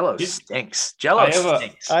 Jello stinks. Jello I have a-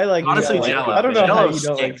 stinks. I like Honestly, Jell-O. Jell-O. I don't know how Jell-O you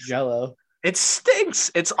don't like stinks. Jell-O. It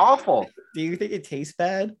stinks. It's awful. Do you think it tastes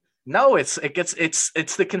bad? No, it's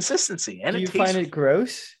the consistency and Do you it tastes. find it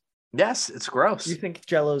gross? Yes, it's gross. You think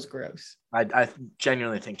Jell-O's gross? I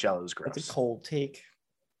genuinely think Jello is gross. That's a cold take.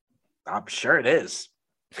 I'm sure it is.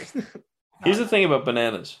 Here's the thing about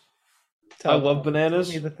bananas. I love bananas,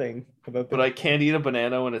 Tell me the thing about but I can't eat a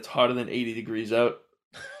banana when it's hotter than 80 degrees out.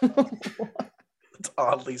 It's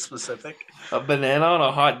oddly specific. A banana on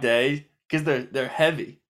a hot day, because they're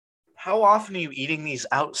heavy. How often are you eating these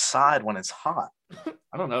outside when it's hot?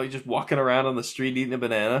 I don't know. You're just walking around on the street eating a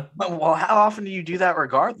banana. Well, how often do you do that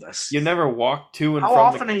regardless? You never walk to and How from.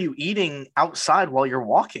 often are you eating outside while you're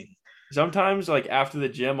walking? Sometimes, like after the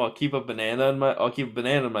gym, I'll keep a banana in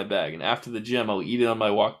my bag, and after the gym, I'll eat it on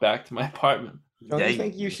my walk back to my apartment. Don't Yeah, you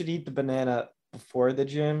think you should eat the banana before the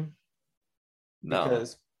gym? No,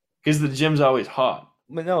 Because because the gym's always hot.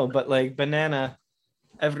 but like banana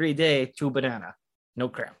every day, 2 banana, no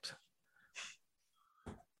cramps.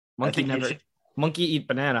 think you should- Monkey eat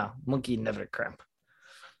banana, monkey never cramp.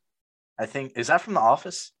 I think is that from The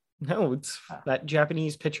Office? No, it's that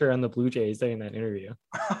Japanese pitcher on the Blue Jays there in that interview.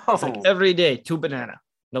 Oh, It's like every day, 2 banana,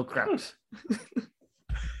 no cramps.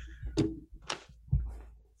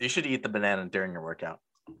 you should eat the banana during your workout.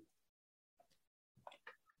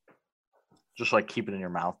 Just like keep it in your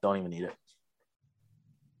mouth. Don't even eat it.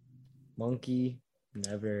 Monkey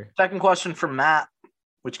never. Second question from Matt,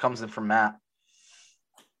 which comes in from Matt.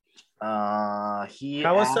 He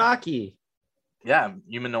Kawasaki. yeah,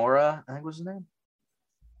 Yuminora, I think was his name.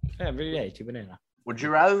 Every day, 2 banana. Would you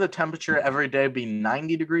rather the temperature every day be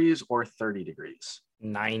 90 degrees or 30 degrees?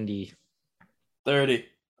 90. 30.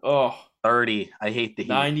 Oh, 30. I hate the heat.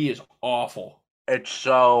 90 is awful. It's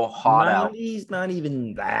so hot out. 90 is not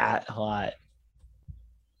even that hot.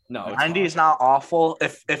 No, it's 90 hot. is not awful.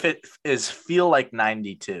 If it is feel like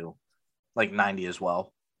 92, like 90 as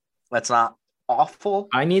well. That's not awful.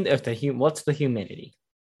 I need what's the humidity?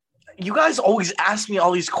 You guys always ask me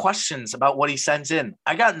all these questions about what he sends in.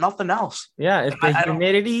 I got nothing else. Yeah, if the I don't-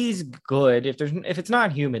 humidity is good, if it's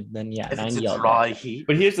not humid, then yeah, If it's 90 a all dry day. heat,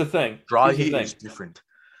 But here's the thing. dry Here's the heat thing. is different.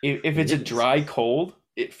 If it's a It is. dry cold,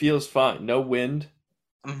 it feels fine. No wind.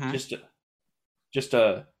 Mhm. Just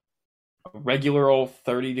a regular old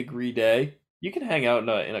 30-degree day. You can hang out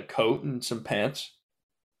in a coat and some pants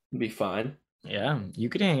and be fine. Yeah, you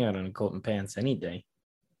could hang out in a coat and pants any day.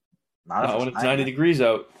 Not When if it's 90 degrees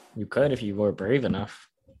out. You could if you were brave enough.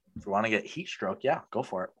 If you want to get heat stroke, yeah, go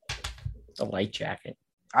for it. A light jacket.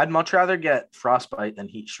 I'd much rather get frostbite than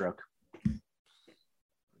heat stroke.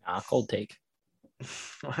 Nah, cold take.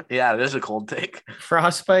 Yeah, it is a cold take.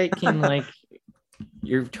 Frostbite can like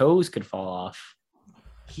your toes could fall off.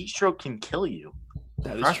 Heat stroke can kill you.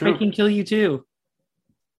 That is Frostbite true. can kill you too.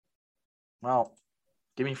 Well,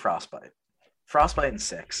 give me frostbite. Frostbite and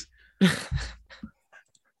 6.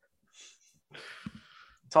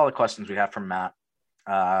 That's all the questions we have from Matt.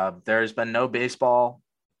 There's been no baseball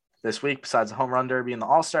this week besides the home run derby and the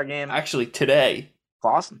All-Star game. Actually, today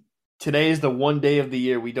Awesome. is the one day of the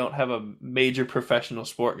year we don't have a major professional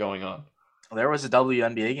sport going on. There was a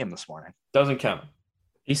WNBA game this morning. Doesn't count.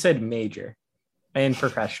 He said major and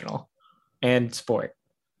professional and sport.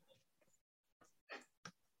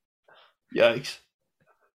 Yikes.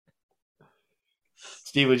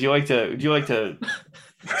 Steve, would you like to would you like to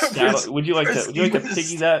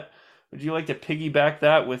piggyback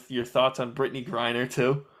that with your thoughts on Brittany Griner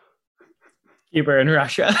too? Keep her in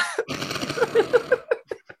Russia.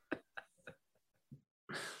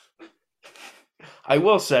 I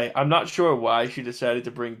will say, I'm not sure why she decided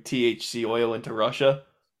to bring THC oil into Russia.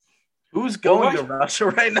 Who's going Well, to Russia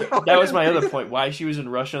right now? That was my other point. Why she was in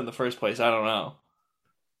Russia in the first place, I don't know.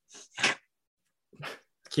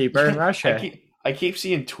 Keep her in Russia. I keep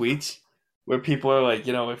seeing tweets where people are like,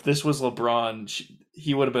 if this was LeBron,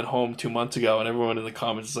 he would have been home 2 months ago, and everyone in the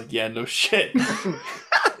comments is like, yeah, no shit.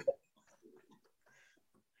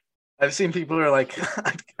 I've seen people who are like,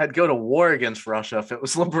 I'd go to war against Russia if it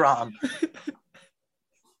was LeBron.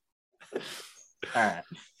 All right.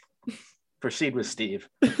 Proceed with Steve.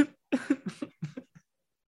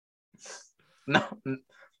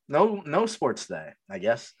 No sports day, I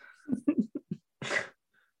guess.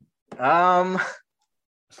 Closing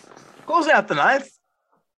out the ninth.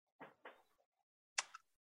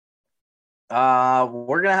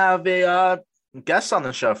 We're gonna have a guest on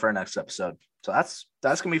the show for our next episode, so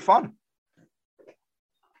that's gonna be fun.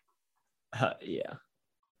 Yeah.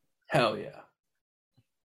 Hell yeah.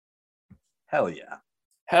 Hell yeah.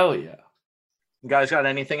 Hell yeah. You guys got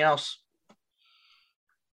anything else?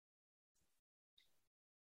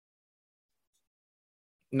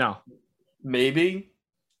 No. Maybe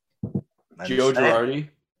Joe Girardi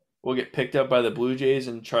will get picked up by the Blue Jays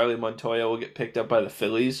and Charlie Montoya will get picked up by the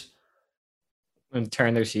Phillies. And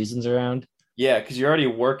turn their seasons around. Yeah, because you're already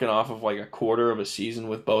working off of like a quarter of a season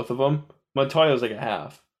with both of them. Montoya's like a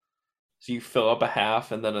half. So you fill up a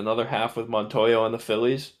half and then another half with Montoya on the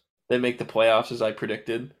Phillies. They make the playoffs as I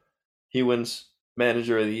predicted. He wins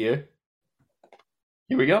Manager of the Year.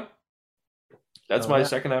 Here we go. That's my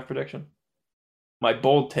second half prediction. My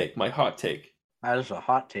bold take, my hot take. That is a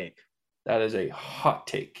hot take. That is a hot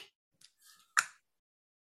take.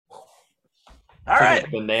 All right.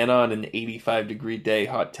 Banana on an 85-degree day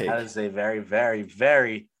hot take. That is a very, very,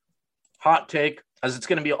 very hot take, as it's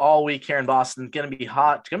going to be all week here in Boston. It's going to be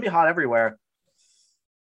hot. It's going to be hot everywhere.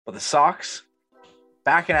 But the Sox,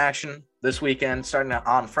 back in action this weekend, starting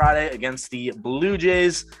on Friday against the Blue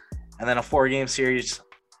Jays, and then a 4-game series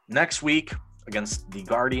next week against the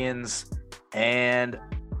Guardians, and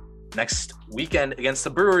next weekend against the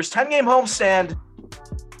Brewers. 10-game homestand.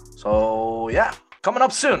 So, yeah, coming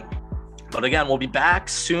up soon. But again, we'll be back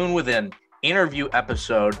soon with an interview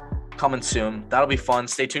episode coming soon. That'll be fun.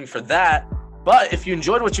 Stay tuned for that. But if you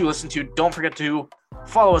enjoyed what you listened to, don't forget to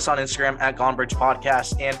follow us on Instagram at Gonebridge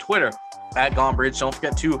Podcast and Twitter at Gonebridge. Don't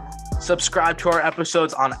forget to subscribe to our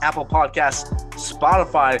episodes on Apple Podcasts,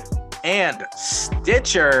 Spotify, and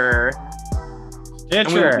Stitcher. And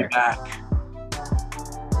we will be back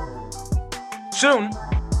soon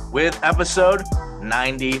with episode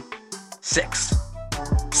 96.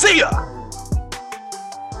 See ya!